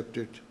you accept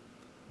it,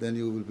 then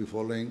you will be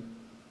following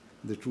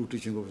the true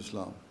teaching of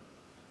Islam.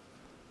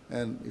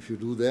 And if you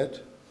do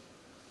that,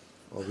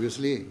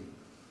 obviously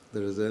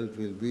the result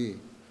will be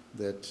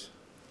that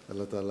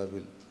Allah Ta'ala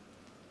will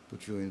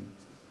put you in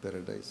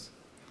paradise.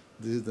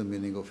 This is the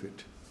meaning of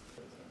it.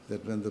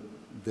 That when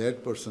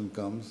that person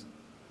comes,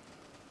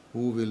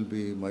 who will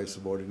be my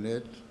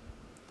subordinate,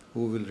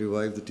 who will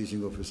revive the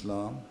teaching of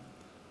Islam,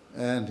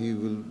 and he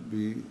will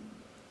be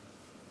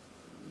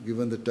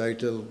given the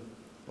title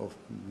of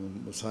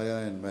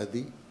Messiah and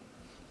Mahdi,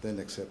 then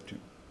accept him.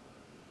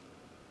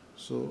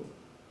 So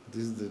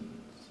this is the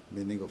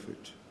meaning of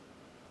it.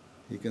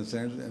 He can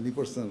send any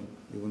person,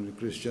 even a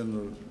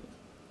Christian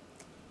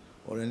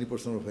or any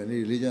person of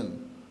any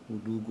religion who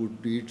do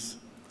good deeds,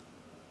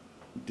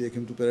 take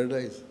him to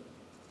paradise.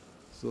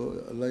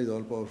 So Allah is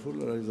all powerful,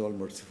 Allah is all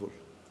merciful.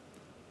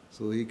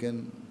 So he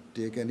can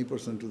take any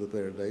person to the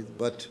paradise,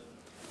 but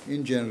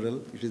in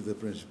general, it is the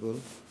principle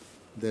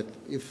that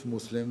if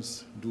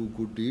Muslims do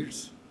good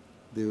deeds,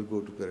 they will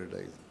go to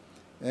paradise.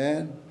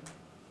 And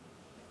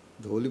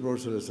the Holy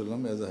Prophet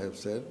ﷺ, as I have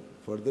said,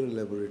 further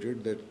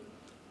elaborated that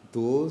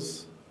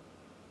those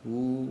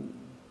who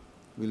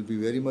will be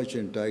very much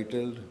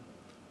entitled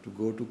to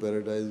go to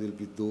paradise will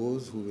be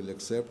those who will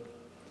accept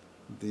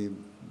the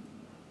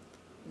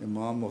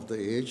Imam of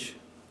the age,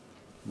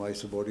 my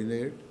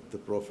subordinate, the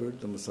Prophet,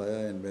 the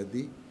Messiah and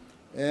Mahdi,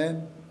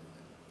 and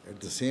at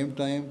the same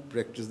time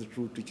practice the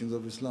true teachings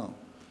of Islam.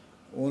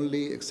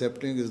 Only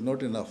accepting is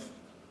not enough,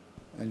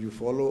 and you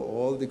follow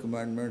all the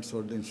commandments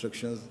or the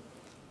instructions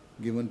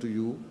given to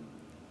you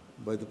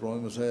by the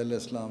Prophet Messiah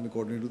Islam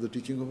according to the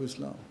teaching of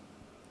Islam.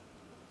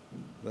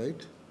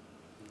 Right?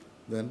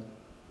 Then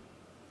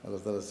Allah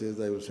Ta'ala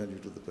says, I will send you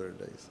to the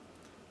paradise.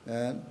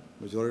 And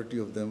majority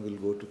of them will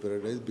go to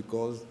paradise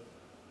because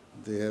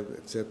they have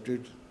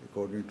accepted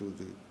according to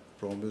the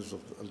promise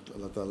of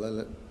Allah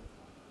Ta'ala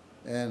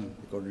and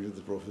according to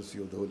the prophecy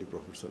of the Holy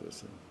Prophet Sallallahu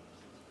Alaihi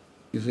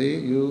Wasallam. You see,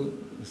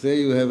 you say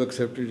you have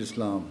accepted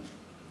Islam,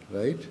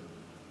 right?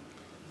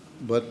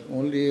 But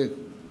only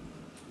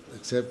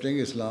accepting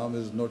Islam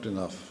is not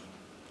enough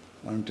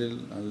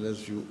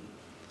unless you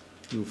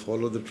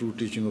follow the true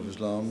teaching of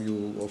Islam,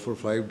 you offer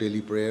 5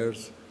 daily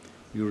prayers,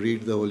 you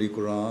read the Holy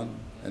Quran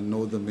and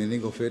know the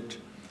meaning of it,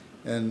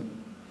 and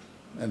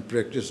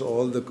practice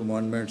all the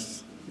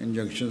commandments,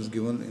 injunctions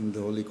given in the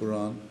Holy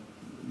Quran.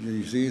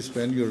 You see,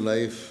 spend your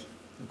life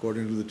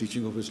according to the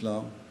teaching of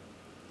Islam,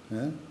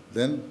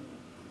 then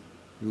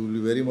you will be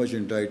very much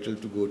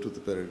entitled to go to the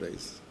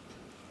paradise,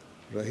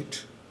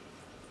 right?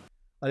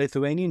 A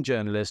Lithuanian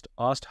journalist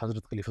asked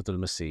Hazrat Khalifatul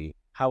Masih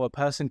how a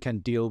person can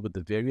deal with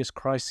the various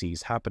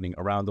crises happening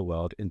around the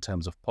world in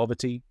terms of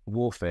poverty,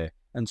 warfare,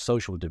 and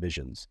social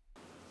divisions.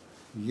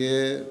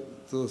 ये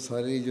तो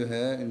सारी जो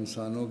है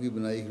इंसानों की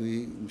बनाई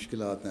हुई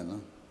मुश्किलात हैं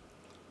ना,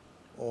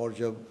 और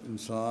जब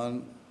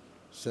इंसान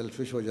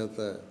सेल्फिश हो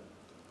जाता है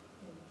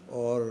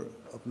और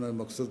अपने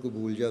मकसद को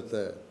भूल जाता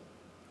है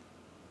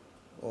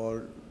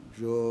और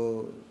जो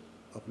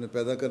अपने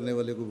पैदा करने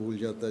वाले को भूल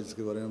जाता है,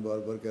 जिसके बारे में बार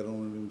बार कह रहा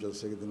हूँ,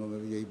 जलसे के दिनों में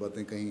भी यही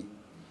बातें कहीं,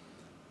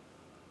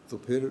 तो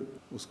फिर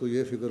उसको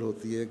ये फ़िक्र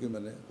होती है कि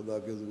मैंने खुदा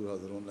के हुज़ूर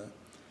हाज़िर होना है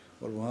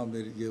और वहाँ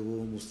मेरी ये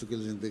वो मुस्तकिल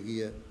ज़िंदगी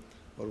है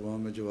और वहाँ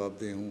मैं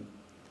जवाबदेह हूँ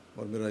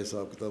और मेरा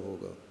हिसाब किताब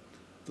होगा।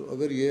 तो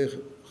अगर ये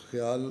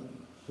ख्याल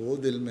हो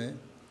दिल में,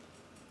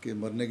 کہ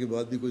مرنے کے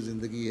بعد بھی کوئی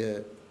زندگی ہے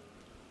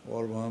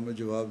اور وہاں میں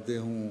جواب دہ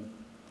ہوں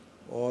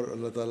اور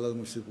اللہ تعالیٰ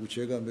مجھ سے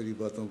پوچھے گا میری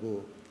باتوں کو،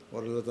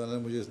 اور اللہ تعالیٰ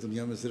نے مجھے اس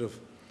دنیا میں صرف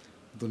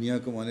دنیا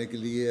کمانے کے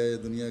لیے یا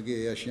دنیا کی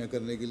عیاشیاں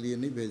کرنے کے لیے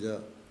نہیں بھیجا،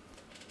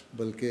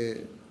 بلکہ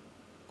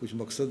کچھ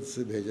مقصد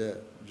سے بھیجا ہے،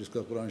 جس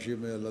کا قرآن شریف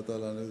میں اللہ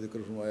تعالیٰ نے ذکر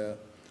فرمایا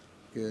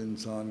کہ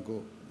انسان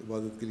کو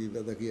عبادت کے لیے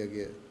پیدا کیا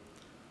گیا ہے۔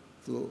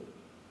 تو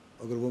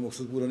اگر وہ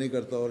مقصد پورا نہیں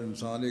کرتا اور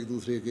انسان ایک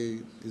دوسرے کی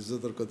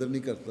عزت اور قدر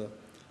نہیں کرتا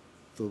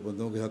تو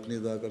بندوں کے حق نہیں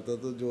ادا کرتا،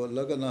 تو جو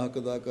اللہ کا نہ حق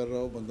ادا کر رہا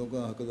ہو، بندوں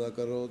کا حق ادا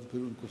کر رہا ہو، تو پھر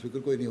ان کو فکر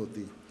کوئی نہیں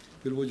ہوتی،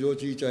 پھر وہ جو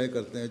چیز چاہے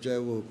کرتے ہیں، چاہے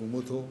وہ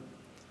حکومت ہو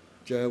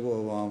چاہے وہ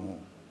عوام ہو،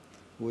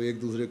 وہ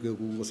ایک دوسرے کے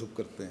حقوق غصب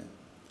کرتے ہیں،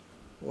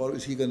 اور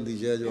اسی کا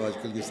نتیجہ ہے جو آج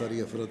کل کی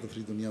ساری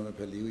افراتفری دنیا میں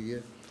پھیلی ہوئی ہے۔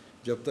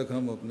 جب تک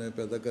ہم اپنے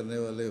پیدا کرنے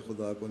والے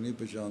خدا کو نہیں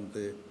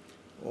پہچانتے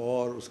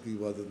اور اس کی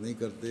عبادت نہیں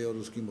کرتے اور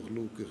اس کی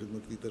مخلوق کی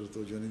خدمت کی طرف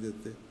توجہ نہیں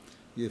دیتے،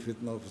 یہ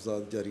فتنہ و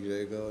فساد جاری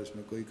رہے گا اور اس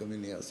میں کوئی کمی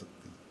نہیں آ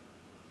سکتی۔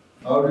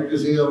 How did you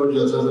see our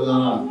Jalsa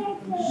Salana?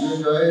 Did you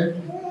enjoy it?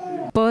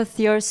 Both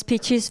your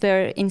speeches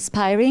were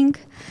inspiring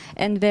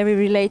and very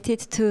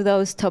related to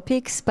those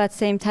topics, but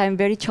same time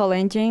very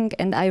challenging,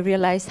 and I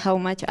realized how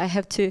much I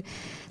have to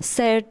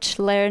search,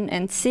 learn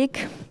and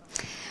seek.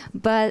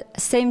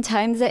 But same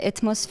time, the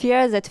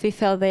atmosphere that we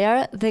felt there,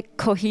 the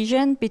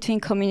cohesion between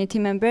community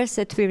members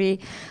that we really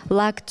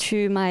lack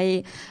to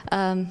my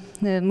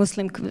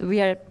Muslim, we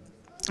are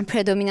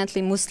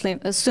predominantly Muslim,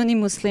 Sunni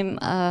Muslim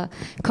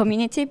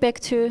community back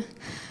to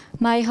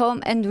my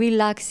home, and we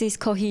lack this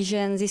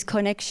cohesion, these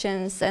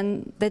connections,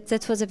 and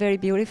that was a very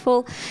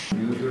beautiful.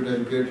 You should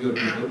educate your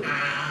people,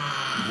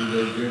 you should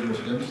educate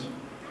Muslims.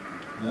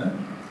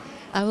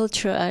 I will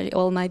try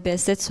all my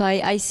best, that's why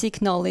I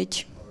seek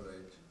knowledge.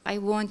 I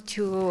want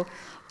to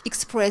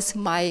express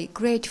my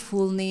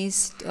gratefulness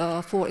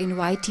for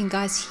inviting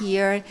us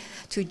here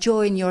to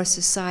join your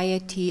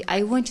society.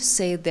 I want to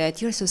say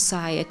that your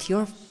society,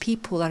 your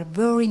people are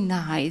very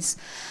nice,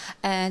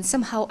 and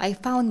somehow I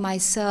found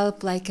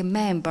myself like a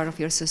member of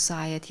your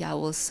society, I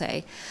will say.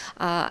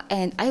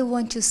 And I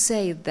want to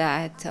say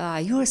that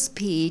your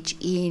speech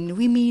in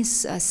women's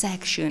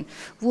section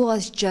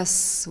was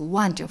just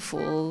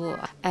wonderful.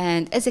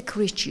 And as a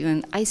Christian,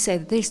 I said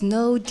there's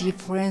no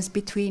difference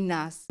between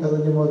us. وہ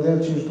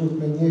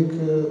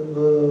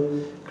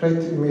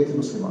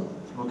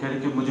کہہ رہے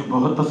کہ مجھے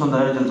بہت پسند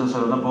آیا جلسہ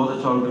سالانہ، بہت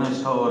اچھا آرگنائز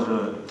تھا، اور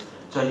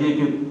چاہیے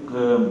کہ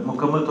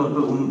مکمل طور پہ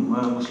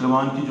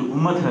مسلمان کی جو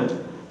امت ہے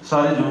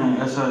سارے جو ہیں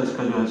ایسا اس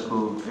کا جو ہے اس کو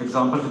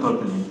ایگزامپل کے طور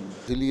پہ لیں۔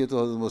 اسی لیے تو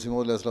حضرت مسیح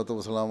موعود علیہ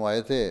السلام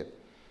آئے تھے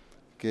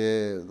کہ،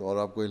 اور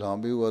آپ کو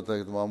الہام بھی ہوا تھا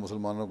کہ تمام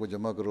مسلمانوں کو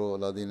جمع کرو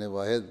اللہ دین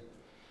واحد۔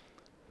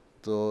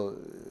 تو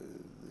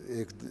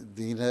ایک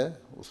دین ہے،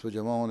 اس پہ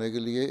جمع ہونے کے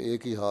لیے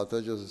ایک ہی ہاتھ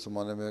ہے جو اس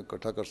زمانے میں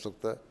اکٹھا کر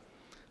سکتا ہے،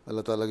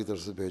 اللہ تعالیٰ کی طرف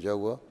سے بھیجا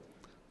ہوا،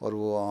 اور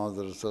وہ حضرت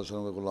صلی اللہ علیہ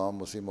وسلم کے غلام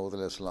مسیح موعود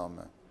علیہ السلام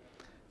ہے۔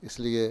 اس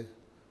لیے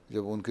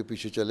جب ان کے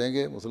پیچھے چلیں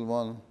گے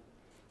مسلمان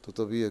تو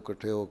تبھی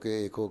اکٹھے ہو کے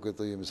ایک ہو کے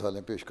تو یہ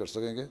مثالیں پیش کر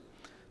سکیں گے،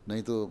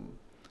 نہیں تو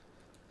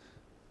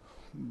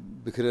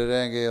بکھرے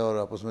رہیں گے اور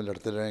آپس میں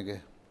لڑتے رہیں گے،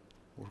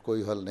 اور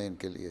کوئی حل نہیں ان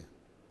کے لیے۔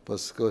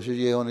 بس کوشش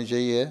یہ ہونی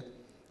چاہیے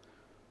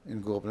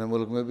ان کو اپنے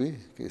ملک میں بھی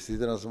کہ اسی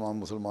طرح تمام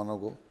مسلمانوں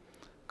کو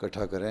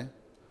اکٹھا کریں،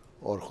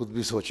 اور خود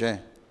بھی سوچیں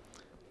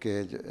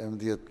کہ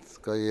احمدیت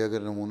کا یہ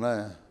اگر نمونہ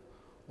ہے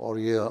اور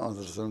یہ حضرت صلی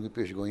اللہ علیہ وسلم کی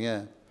پیش گوئیاں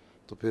ہیں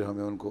تو پھر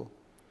ہمیں ان کو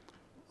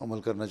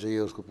عمل کرنا چاہیے،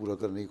 اس کو پورا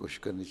کرنے کی کوشش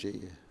کرنی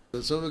چاہیے۔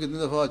 جلسوں میں کتنی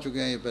دفعہ آ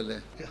چکے ہیں یہ پہلے؟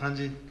 ہاں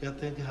جی،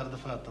 کہتے ہیں کہ ہر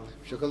دفعہ آتا ہوں۔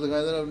 شکل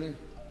دکھائیں ذرا اپنی۔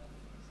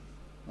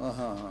 ہاں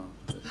ہاں ہاں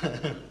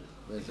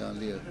پہچان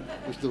لیا،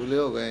 کچھ دبلے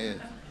ہو گئے ہیں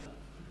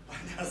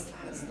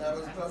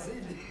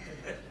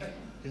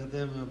کہتے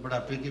ہیں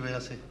بڑھاپے کی وجہ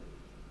سے۔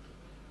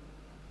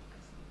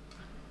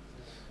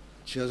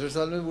 66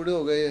 سال میں بوڑھے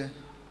ہو گئے ہیں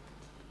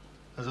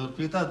حضور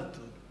پیتا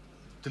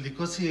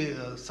toliko si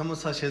samo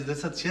sa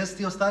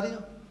 66 ostario?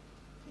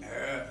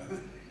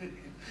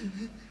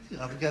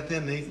 آپ کہتے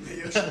ہیں نہیں،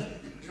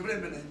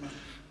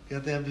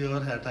 کہتے ہیں ابھی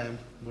اور ہے ٹائم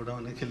بوڑھا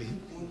ہونے کے لیے۔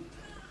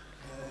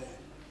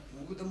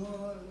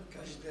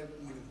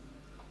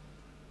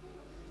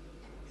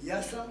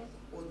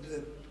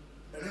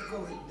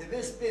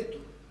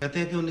 کہتے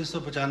ہیں کہ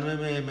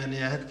 1995 میں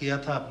نے عہد کیا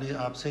تھا اپنے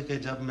آپ سے کہ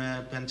جب میں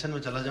پینشن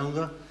میں چلا جاؤں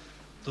گا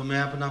تو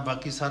میں اپنا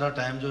باقی سارا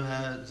ٹائم جو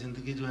ہے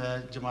زندگی جو ہے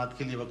جماعت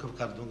کے لیے وقف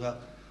کر دوں گا،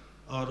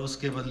 اور اس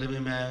کے بدلے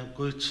میں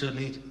کچھ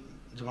نہیں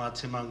جماعت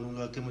سے مانگوں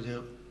گا کہ مجھے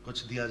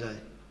کچھ دیا جائے۔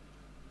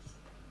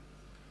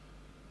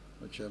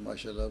 اچھا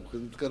ماشاءاللہ، آپ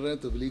خدمت کر رہے ہیں،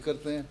 تبلیغ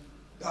کرتے ہیں،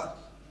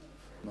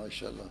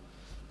 ماشاءاللہ،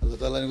 اللہ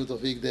تعالیٰ نے کو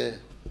توفیق دے۔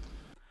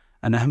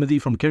 An Ahmadi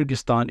from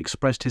Kyrgyzstan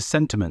expressed his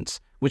sentiments,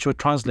 which were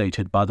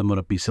translated by the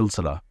Murabbi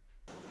Silsila.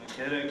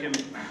 کہہ رہے کہ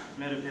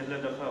میں پہلے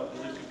دفعہ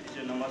حضور کے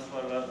پیچھے نماز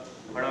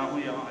پڑھا ہوں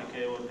یہاں آ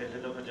کے، اور پہلے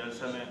دفعہ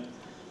جلسہ میں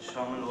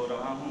شامل ہو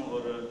رہا ہوں،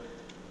 اور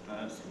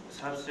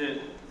سب سے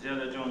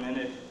زیادہ جو میں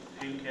نے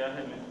فیل کیا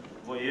ہے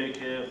وہ یہ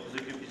کہ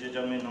حضور کے پیچھے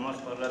جب میں نماز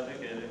پڑھ رہا تھا،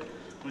 کہہ رہے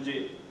مجھے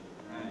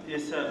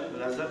ایسا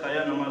لذت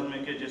آیا نماز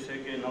میں کہ جیسے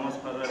کہ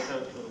نماز پڑھ رہا تھا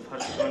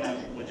فرش نے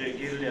مجھے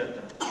گھیر لیا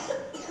تھا،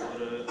 اور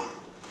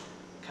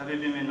کبھی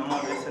بھی میں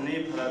نماز ایسے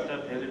نہیں پڑھا تھا.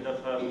 پہلی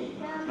دفعہ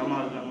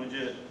نماز میں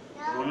مجھے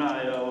رونا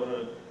آیا اور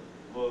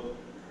وہ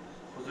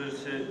حضور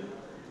سے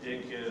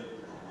ایک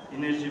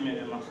انرجی میں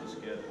نے محسوس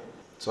کیا تھا.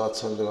 7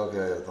 سال لگا کے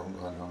آیا تھا ہوں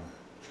گھانا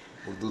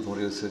میں. اردو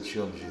تھوڑی سے اچھی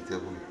ہونی چاہیے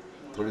تھی.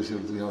 تھوڑی سی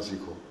اردو یہاں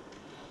سیکھو.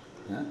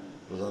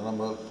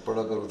 روزانہ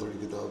پڑھا کرو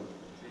تھوڑی کتاب.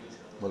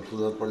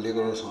 ملفوظات پڑھ لیا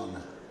کرو, آسان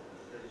ہے.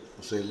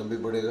 اس سے علم بھی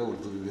بڑھے گا,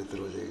 اردو بھی بہتر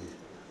ہو جائے گی.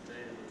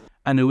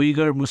 An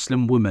Uyghur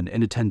Muslim woman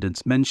in attendance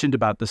mentioned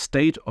about the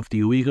state of the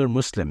Uyghur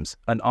Muslims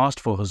and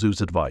asked for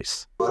Huzoor's advice.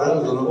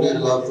 ظلم کے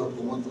خلاف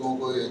حکومتوں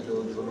کو جو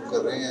ظلم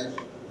کر رہے ہیں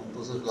ہم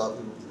تو اس کے خلاف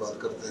بات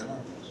کرتے ہیں نا.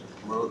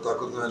 ہمارا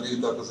طاقت تو ہے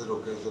نہیں, طاقت سے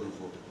روکیں ظلم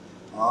کو.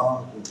 ہاں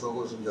حکومتوں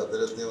کو سمجھاتے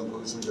رہتے ہیں, ان کو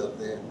بھی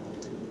سمجھاتے ہیں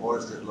اور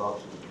اس کے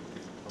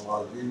خلاف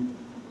آواز بھی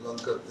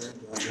بلند کرتے ہیں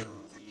جہاں جہاں,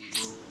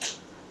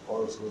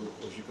 اور اس کو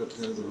کوشش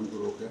کرتے ہیں ظلم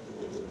کو روکیں.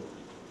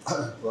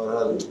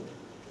 بہرحال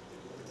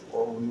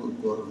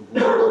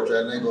اور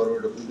چاہنا ہے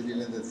گورنمنٹ اپنی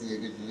دلیلیں دیتی ہے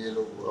کہ جی یہ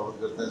لوگ بغاوت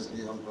کرتے ہیں اس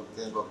لیے ہم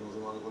رکھتے ہیں, باقی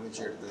مسلمانوں کو نہیں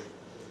چھیڑتے.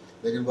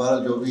 لیکن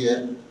بہرحال جو بھی ہے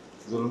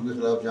ظلم کے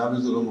خلاف جہاں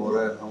بھی ظلم ہو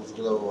رہا ہے ہم اس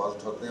کے خلاف آواز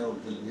اٹھاتے ہیں, اور ان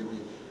کے لیے بھی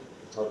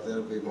اٹھاتے ہیں.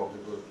 کئی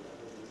موقع پر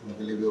ان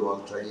کے لیے بھی آواز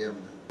اٹھائی ہے ہم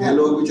نے. یہ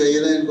لوگ بھی چاہیے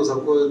نا, ان کو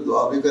سب کو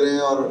دعا بھی کریں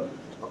اور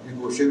اپنی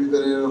کوششیں بھی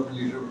کریں اور اپنے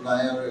لیڈر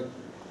بنائیں اور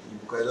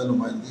باقاعدہ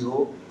نمائندگی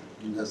ہو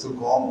حیث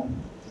القوم,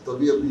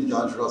 تبھی اپنی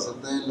جان چھڑا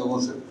سکتے ہیں ان لوگوں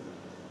سے.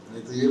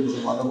 نہیں تو یہ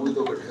مسلمانوں کو بھی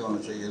تو اکٹھے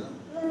ہونا چاہیے نا.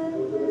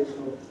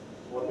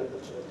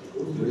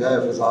 بجائے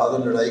فساد اور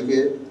لڑائی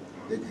کے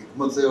ایک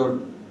حکمت سے اور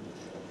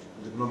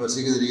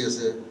ڈپلومیسی کے ذریعے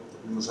سے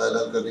اپنے مسائل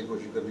حل کرنے کی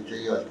کوشش کرنی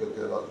چاہیے. آج کل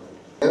کے حالات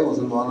میں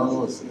مسلمانوں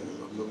کو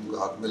لوگوں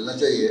کا حق ملنا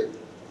چاہیے,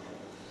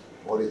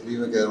 اور اس لیے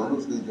میں کہہ رہا ہوں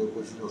اس کی جو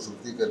کوشش ہو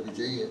سکتی کرنی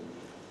چاہیے,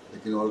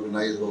 لیکن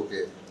آرگنائز ہو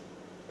کے.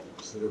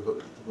 صرف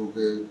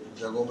کیونکہ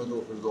جنگوں میں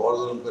تو پھر اور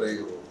ظلم کریں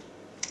گے وہ,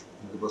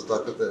 ان کے پاس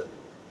طاقت ہے.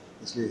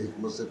 اس لیے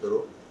حکمت سے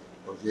کرو,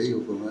 اور یہی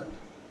حکم ہے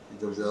کہ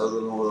جب زیادہ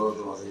ظلم ہو رہا ہو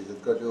تو وہاں سے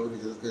ہجرت کا, جو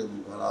ہجرت کے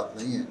امکانات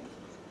نہیں ہیں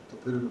تو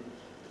پھر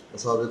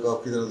اصحاب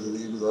کہف کی طرح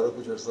زندگی گزارو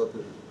کچھ عرصہ,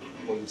 پھر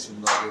پالیسی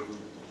بنا کے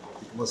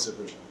حکمت سے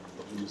پھر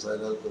اپنے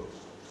مسائل حل کرو.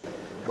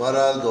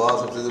 بہرحال دعا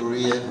سب سے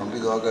ضروری ہے. ہم بھی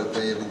دعا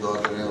کرتے ہیں, یہ بھی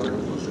دعا کریں اور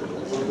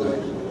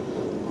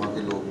وہاں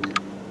کے لوگ بھی.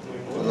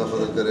 اللہ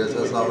فضل کرے.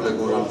 السلام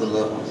علیکم ورحمۃ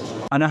اللہ.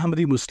 An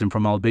Ahmadi Muslim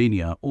from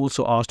Albania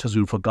also asked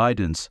Huzoor for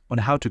guidance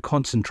on how to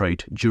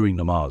concentrate during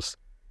namaz.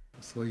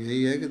 اس کو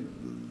یہی ہے کہ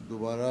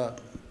دوبارہ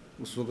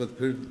اس وقت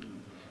پھر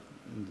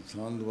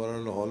انسان دوبارہ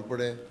لاہور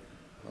پڑھے,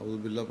 اعوذ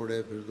باللہ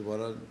پڑھے, پھر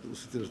دوبارہ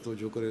اسی طرف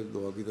توجہ کرے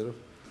دعا کی طرف.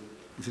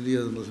 اس لیے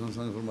حضرت مرزا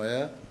مسرور نے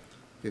فرمایا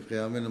کہ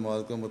قیام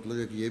نماز کا مطلب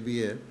ایک یہ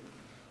بھی ہے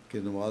کہ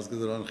نماز کے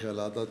دوران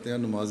خیالات آتے ہیں,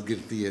 نماز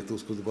گرتی ہے تو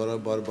اس کو دوبارہ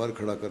بار بار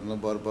کھڑا کرنا,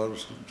 بار بار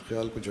اس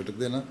خیال کو جھٹک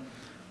دینا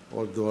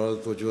اور دوبارہ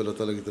توجہ اللہ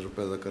تعالیٰ کی طرف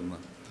پیدا کرنا.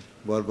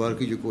 بار بار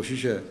کی جو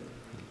کوشش ہے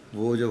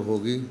وہ جب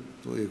ہوگی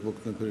تو ایک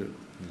وقت میں پھر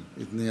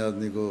اتنے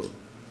آدمی کو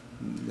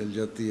مل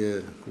جاتی ہے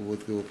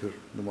قوت کہ وہ پھر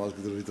نماز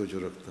کی طرف ہی توجہ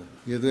رکھتا ہے.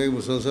 یہ تو ایک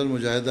مسلسل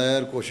مجاہدہ ہے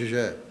اور کوشش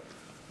ہے,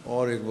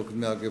 اور ایک وقت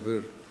میں آ کے پھر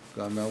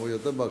کامیاب ہو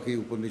جاتا ہے. باقی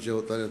اوپر نیچے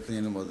ہوتا رہتی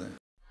ہیں نمازیں.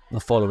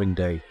 The following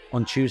day,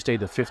 on Tuesday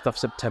the 5th of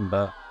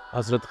September,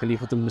 Hazrat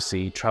Khalifatul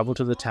Masih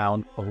travelled to the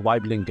town of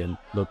Waiblingen,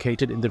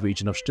 located in the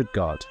region of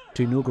Stuttgart,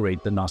 to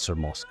inaugurate the Nasir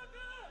Mosque.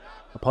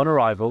 Upon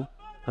arrival,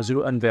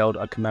 Huzoor unveiled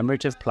a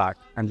commemorative plaque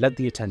and led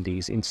the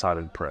attendees in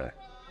silent prayer.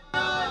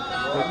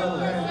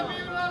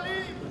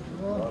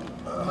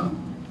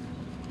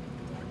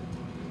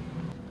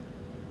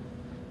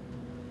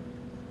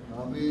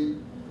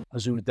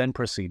 Huzoor then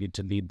proceeded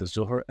to lead the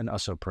Zuhr and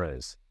Asr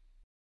prayers,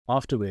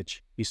 after which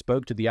he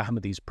spoke to the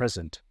Ahmadis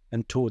present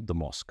and toured the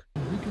mosque.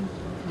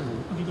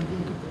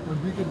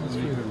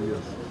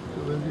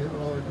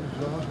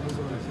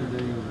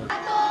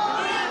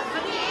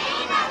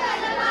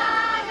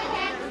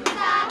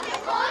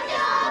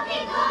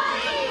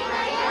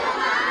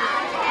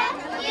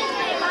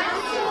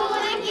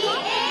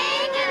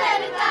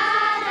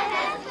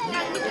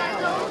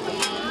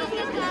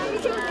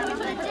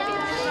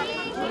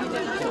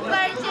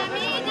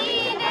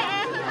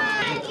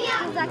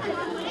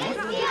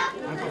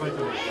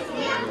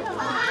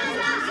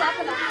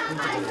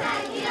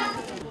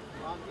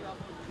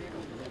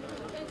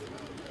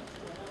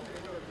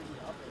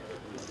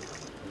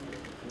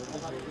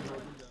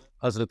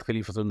 Hazrat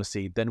Khalifatul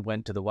Masih then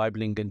went to the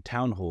Waiblingen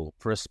town hall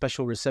for a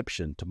special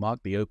reception to mark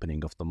the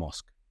opening of the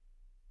mosque.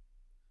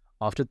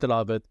 After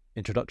tilawat,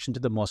 introduction to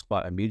the mosque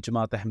by Amir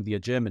Jamaat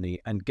Ahmadiyya Germany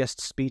and guest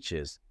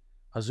speeches,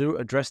 Huzoor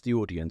addressed the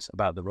audience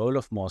about the role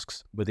of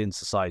mosques within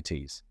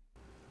societies.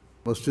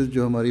 مسجد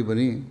جو ہماری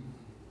بنی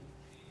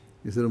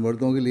یہ صرف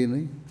مردوں کے لیے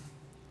نہیں,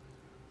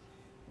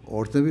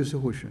 عورتیں بھی اس سے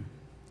خوش ہیں.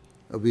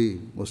 ابھی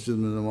مسجد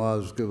میں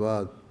نماز کے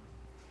بعد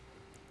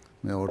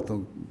میں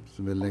عورتوں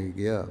سے ملنے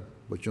گیا,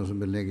 بچوں سے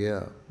ملنے گیا,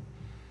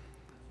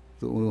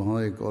 تو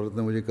وہاں ایک عورت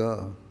نے مجھے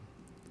کہا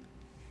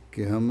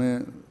کہ ہمیں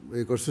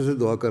ایک عرصے سے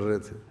دعا کر رہے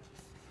تھے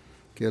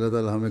کہ اللہ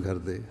تعالیٰ ہمیں گھر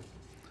دے,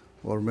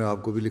 اور میں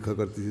آپ کو بھی لکھا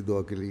کرتی تھی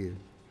دعا کے لیے.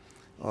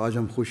 آج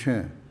ہم خوش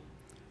ہیں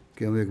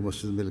کہ ہمیں ایک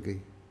مسجد مل گئی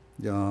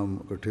جہاں ہم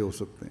اکٹھے ہو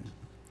سکتے ہیں.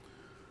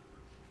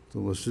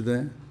 تو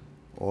مسجدیں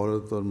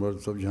औरत और मर्द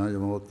सब जहाँ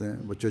जमा होते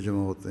हैं, बच्चे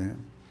जमा होते हैं,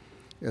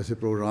 ऐसे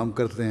प्रोग्राम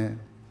करते हैं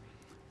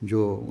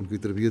जो उनकी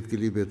तरबियत के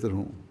लिए बेहतर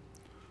हों,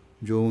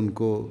 जो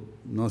उनको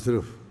न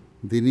सिर्फ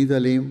दीनी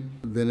तालीम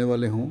देने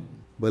वाले हों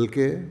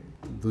बल्कि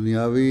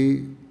दुनियावी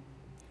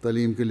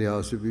तालीम के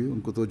लिहाज से भी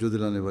उनको तवज्जो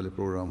दिलाने वाले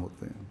प्रोग्राम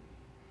होते हैं.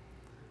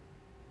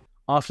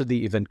 After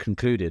the event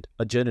concluded,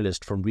 a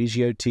journalist from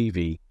Regio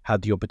TV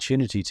had the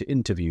opportunity to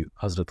interview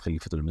Hazrat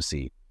Khalifatul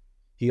Masih.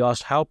 He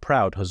asked how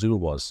proud Huzoor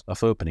was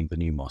of opening the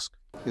new mosque.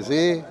 You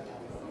see,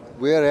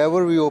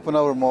 wherever we open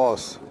our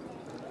mosque,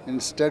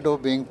 instead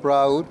of being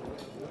proud,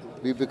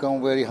 we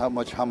become very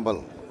much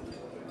humble.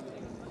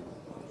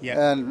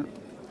 Yeah. And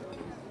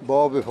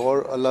bow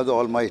before Allah the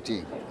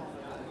Almighty,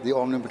 the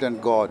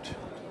omnipotent God,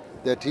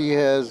 that He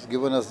has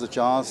given us the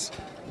chance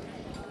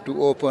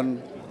to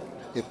open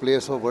a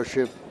place of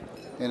worship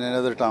in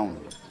another town.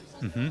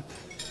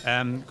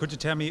 Could you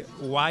tell me,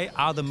 why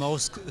are the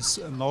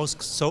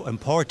mosques so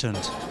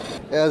important?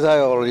 As I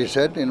already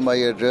said in my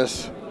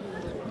address,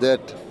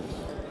 that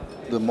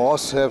the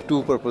mosques have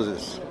two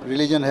purposes.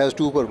 Religion has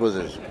two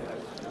purposes.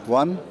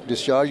 One,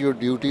 discharge your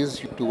duties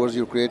towards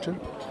your Creator.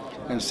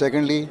 And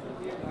secondly,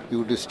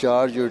 you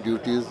discharge your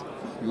duties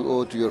you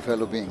owe to your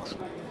fellow beings.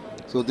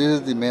 So this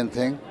is the main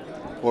thing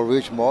for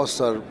which mosques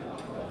are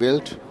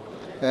built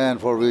and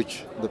for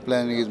which the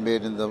planning is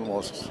made in the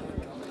mosques.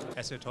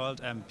 As you're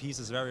told, peace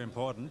is very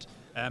important.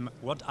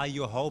 What are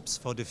your hopes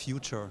for the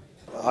future?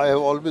 I have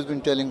always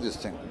been telling this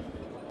thing,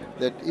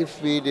 that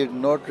if we did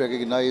not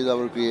recognize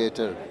our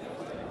Creator,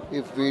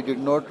 if we did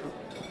not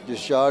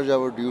discharge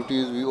our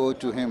duties we owe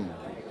to Him,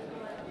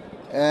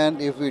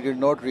 and if we did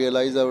not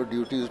realize our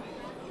duties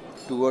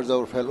towards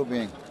our fellow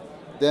being,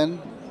 then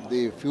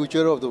the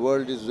future of the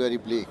world is very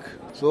bleak.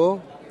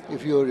 So,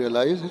 if you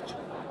realize it,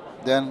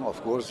 then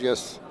of course,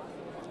 yes,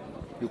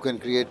 you can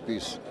create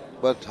peace.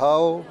 But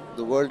how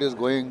the world is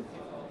going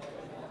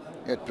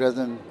at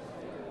present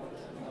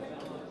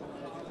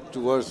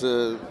towards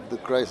the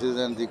crisis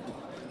and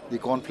the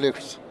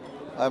conflicts,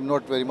 I'm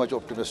not very much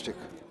optimistic.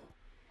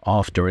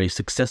 After a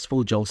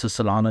successful Jalsa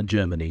Salana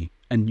Germany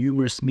and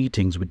numerous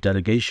meetings with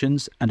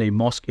delegations and a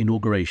mosque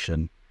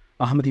inauguration,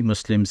 Ahmadi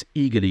Muslims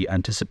eagerly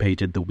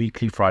anticipated the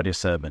weekly Friday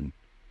sermon.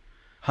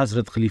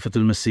 Hazrat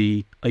Khalifatul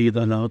Masih,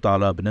 Ayyadallahu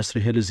Ta'ala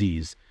b'Nasrihi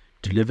al-Aziz,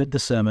 delivered the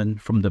sermon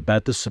from the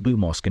Bait al-Sabu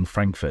Mosque in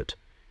Frankfurt,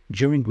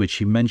 during which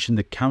he mentioned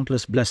the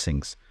countless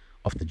blessings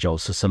of the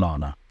Jalsa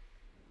Salana.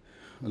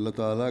 Allah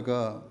Ta'ala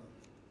ka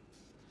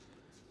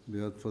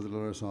बेहद फजल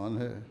और एहसान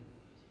है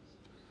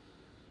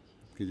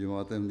कि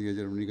जमात Ahmadiyya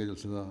Germany का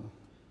जलसा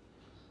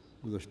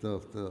गुज़श्ता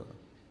हफ्ता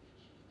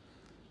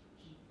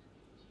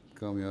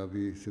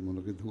कामयाबी से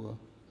मुनक़िद हुआ.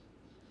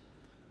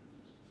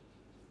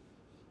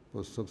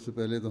 और सबसे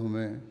पहले तो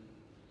हमें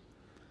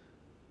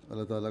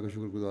अल्लाह ताला का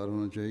शुक्रगुज़ार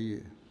होना चाहिए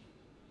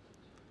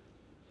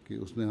कि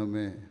उसने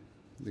हमें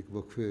एक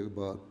वक्फ़े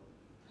बाद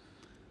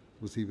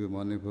उसी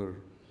पैमाने पर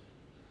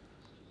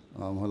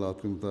आम हालात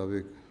के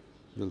मुताबिक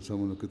जलसा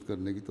मुनक़िद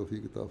करने की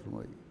तौफ़ीक़ अता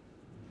फ़रमाई.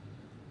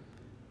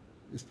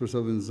 इस पर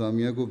सब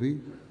इंतज़ामिया को भी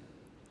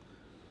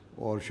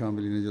और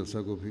शामिलीन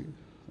जलसा को भी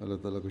अल्लाह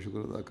ताला का शुक्र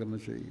अदा करना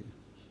चाहिए.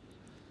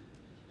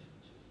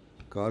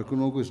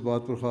 कारकुनों को इस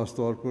बात पर ख़ास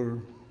तौर पर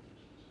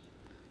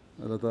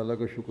अल्लाह ताला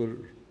का शुक्र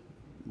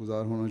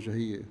गुज़ार होना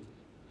चाहिए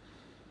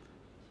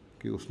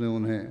कि उसने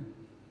उन्हें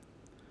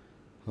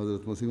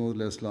हज़रत मसीह मौऊद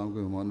अलैहिस्सलाम के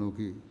मेहमानों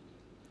की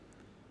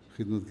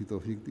खिदमत की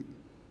तौफ़ीक़ दी.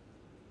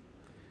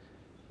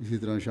 इसी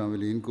तरह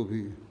शामिलीन को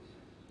भी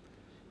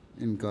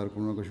इन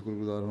कारकुनों का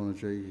शुक्रगुज़ार होना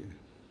चाहिए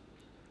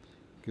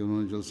कि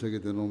उन्होंने जलसे के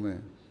दिनों में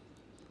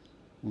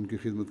उनकी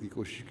खिदमत की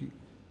कोशिश की.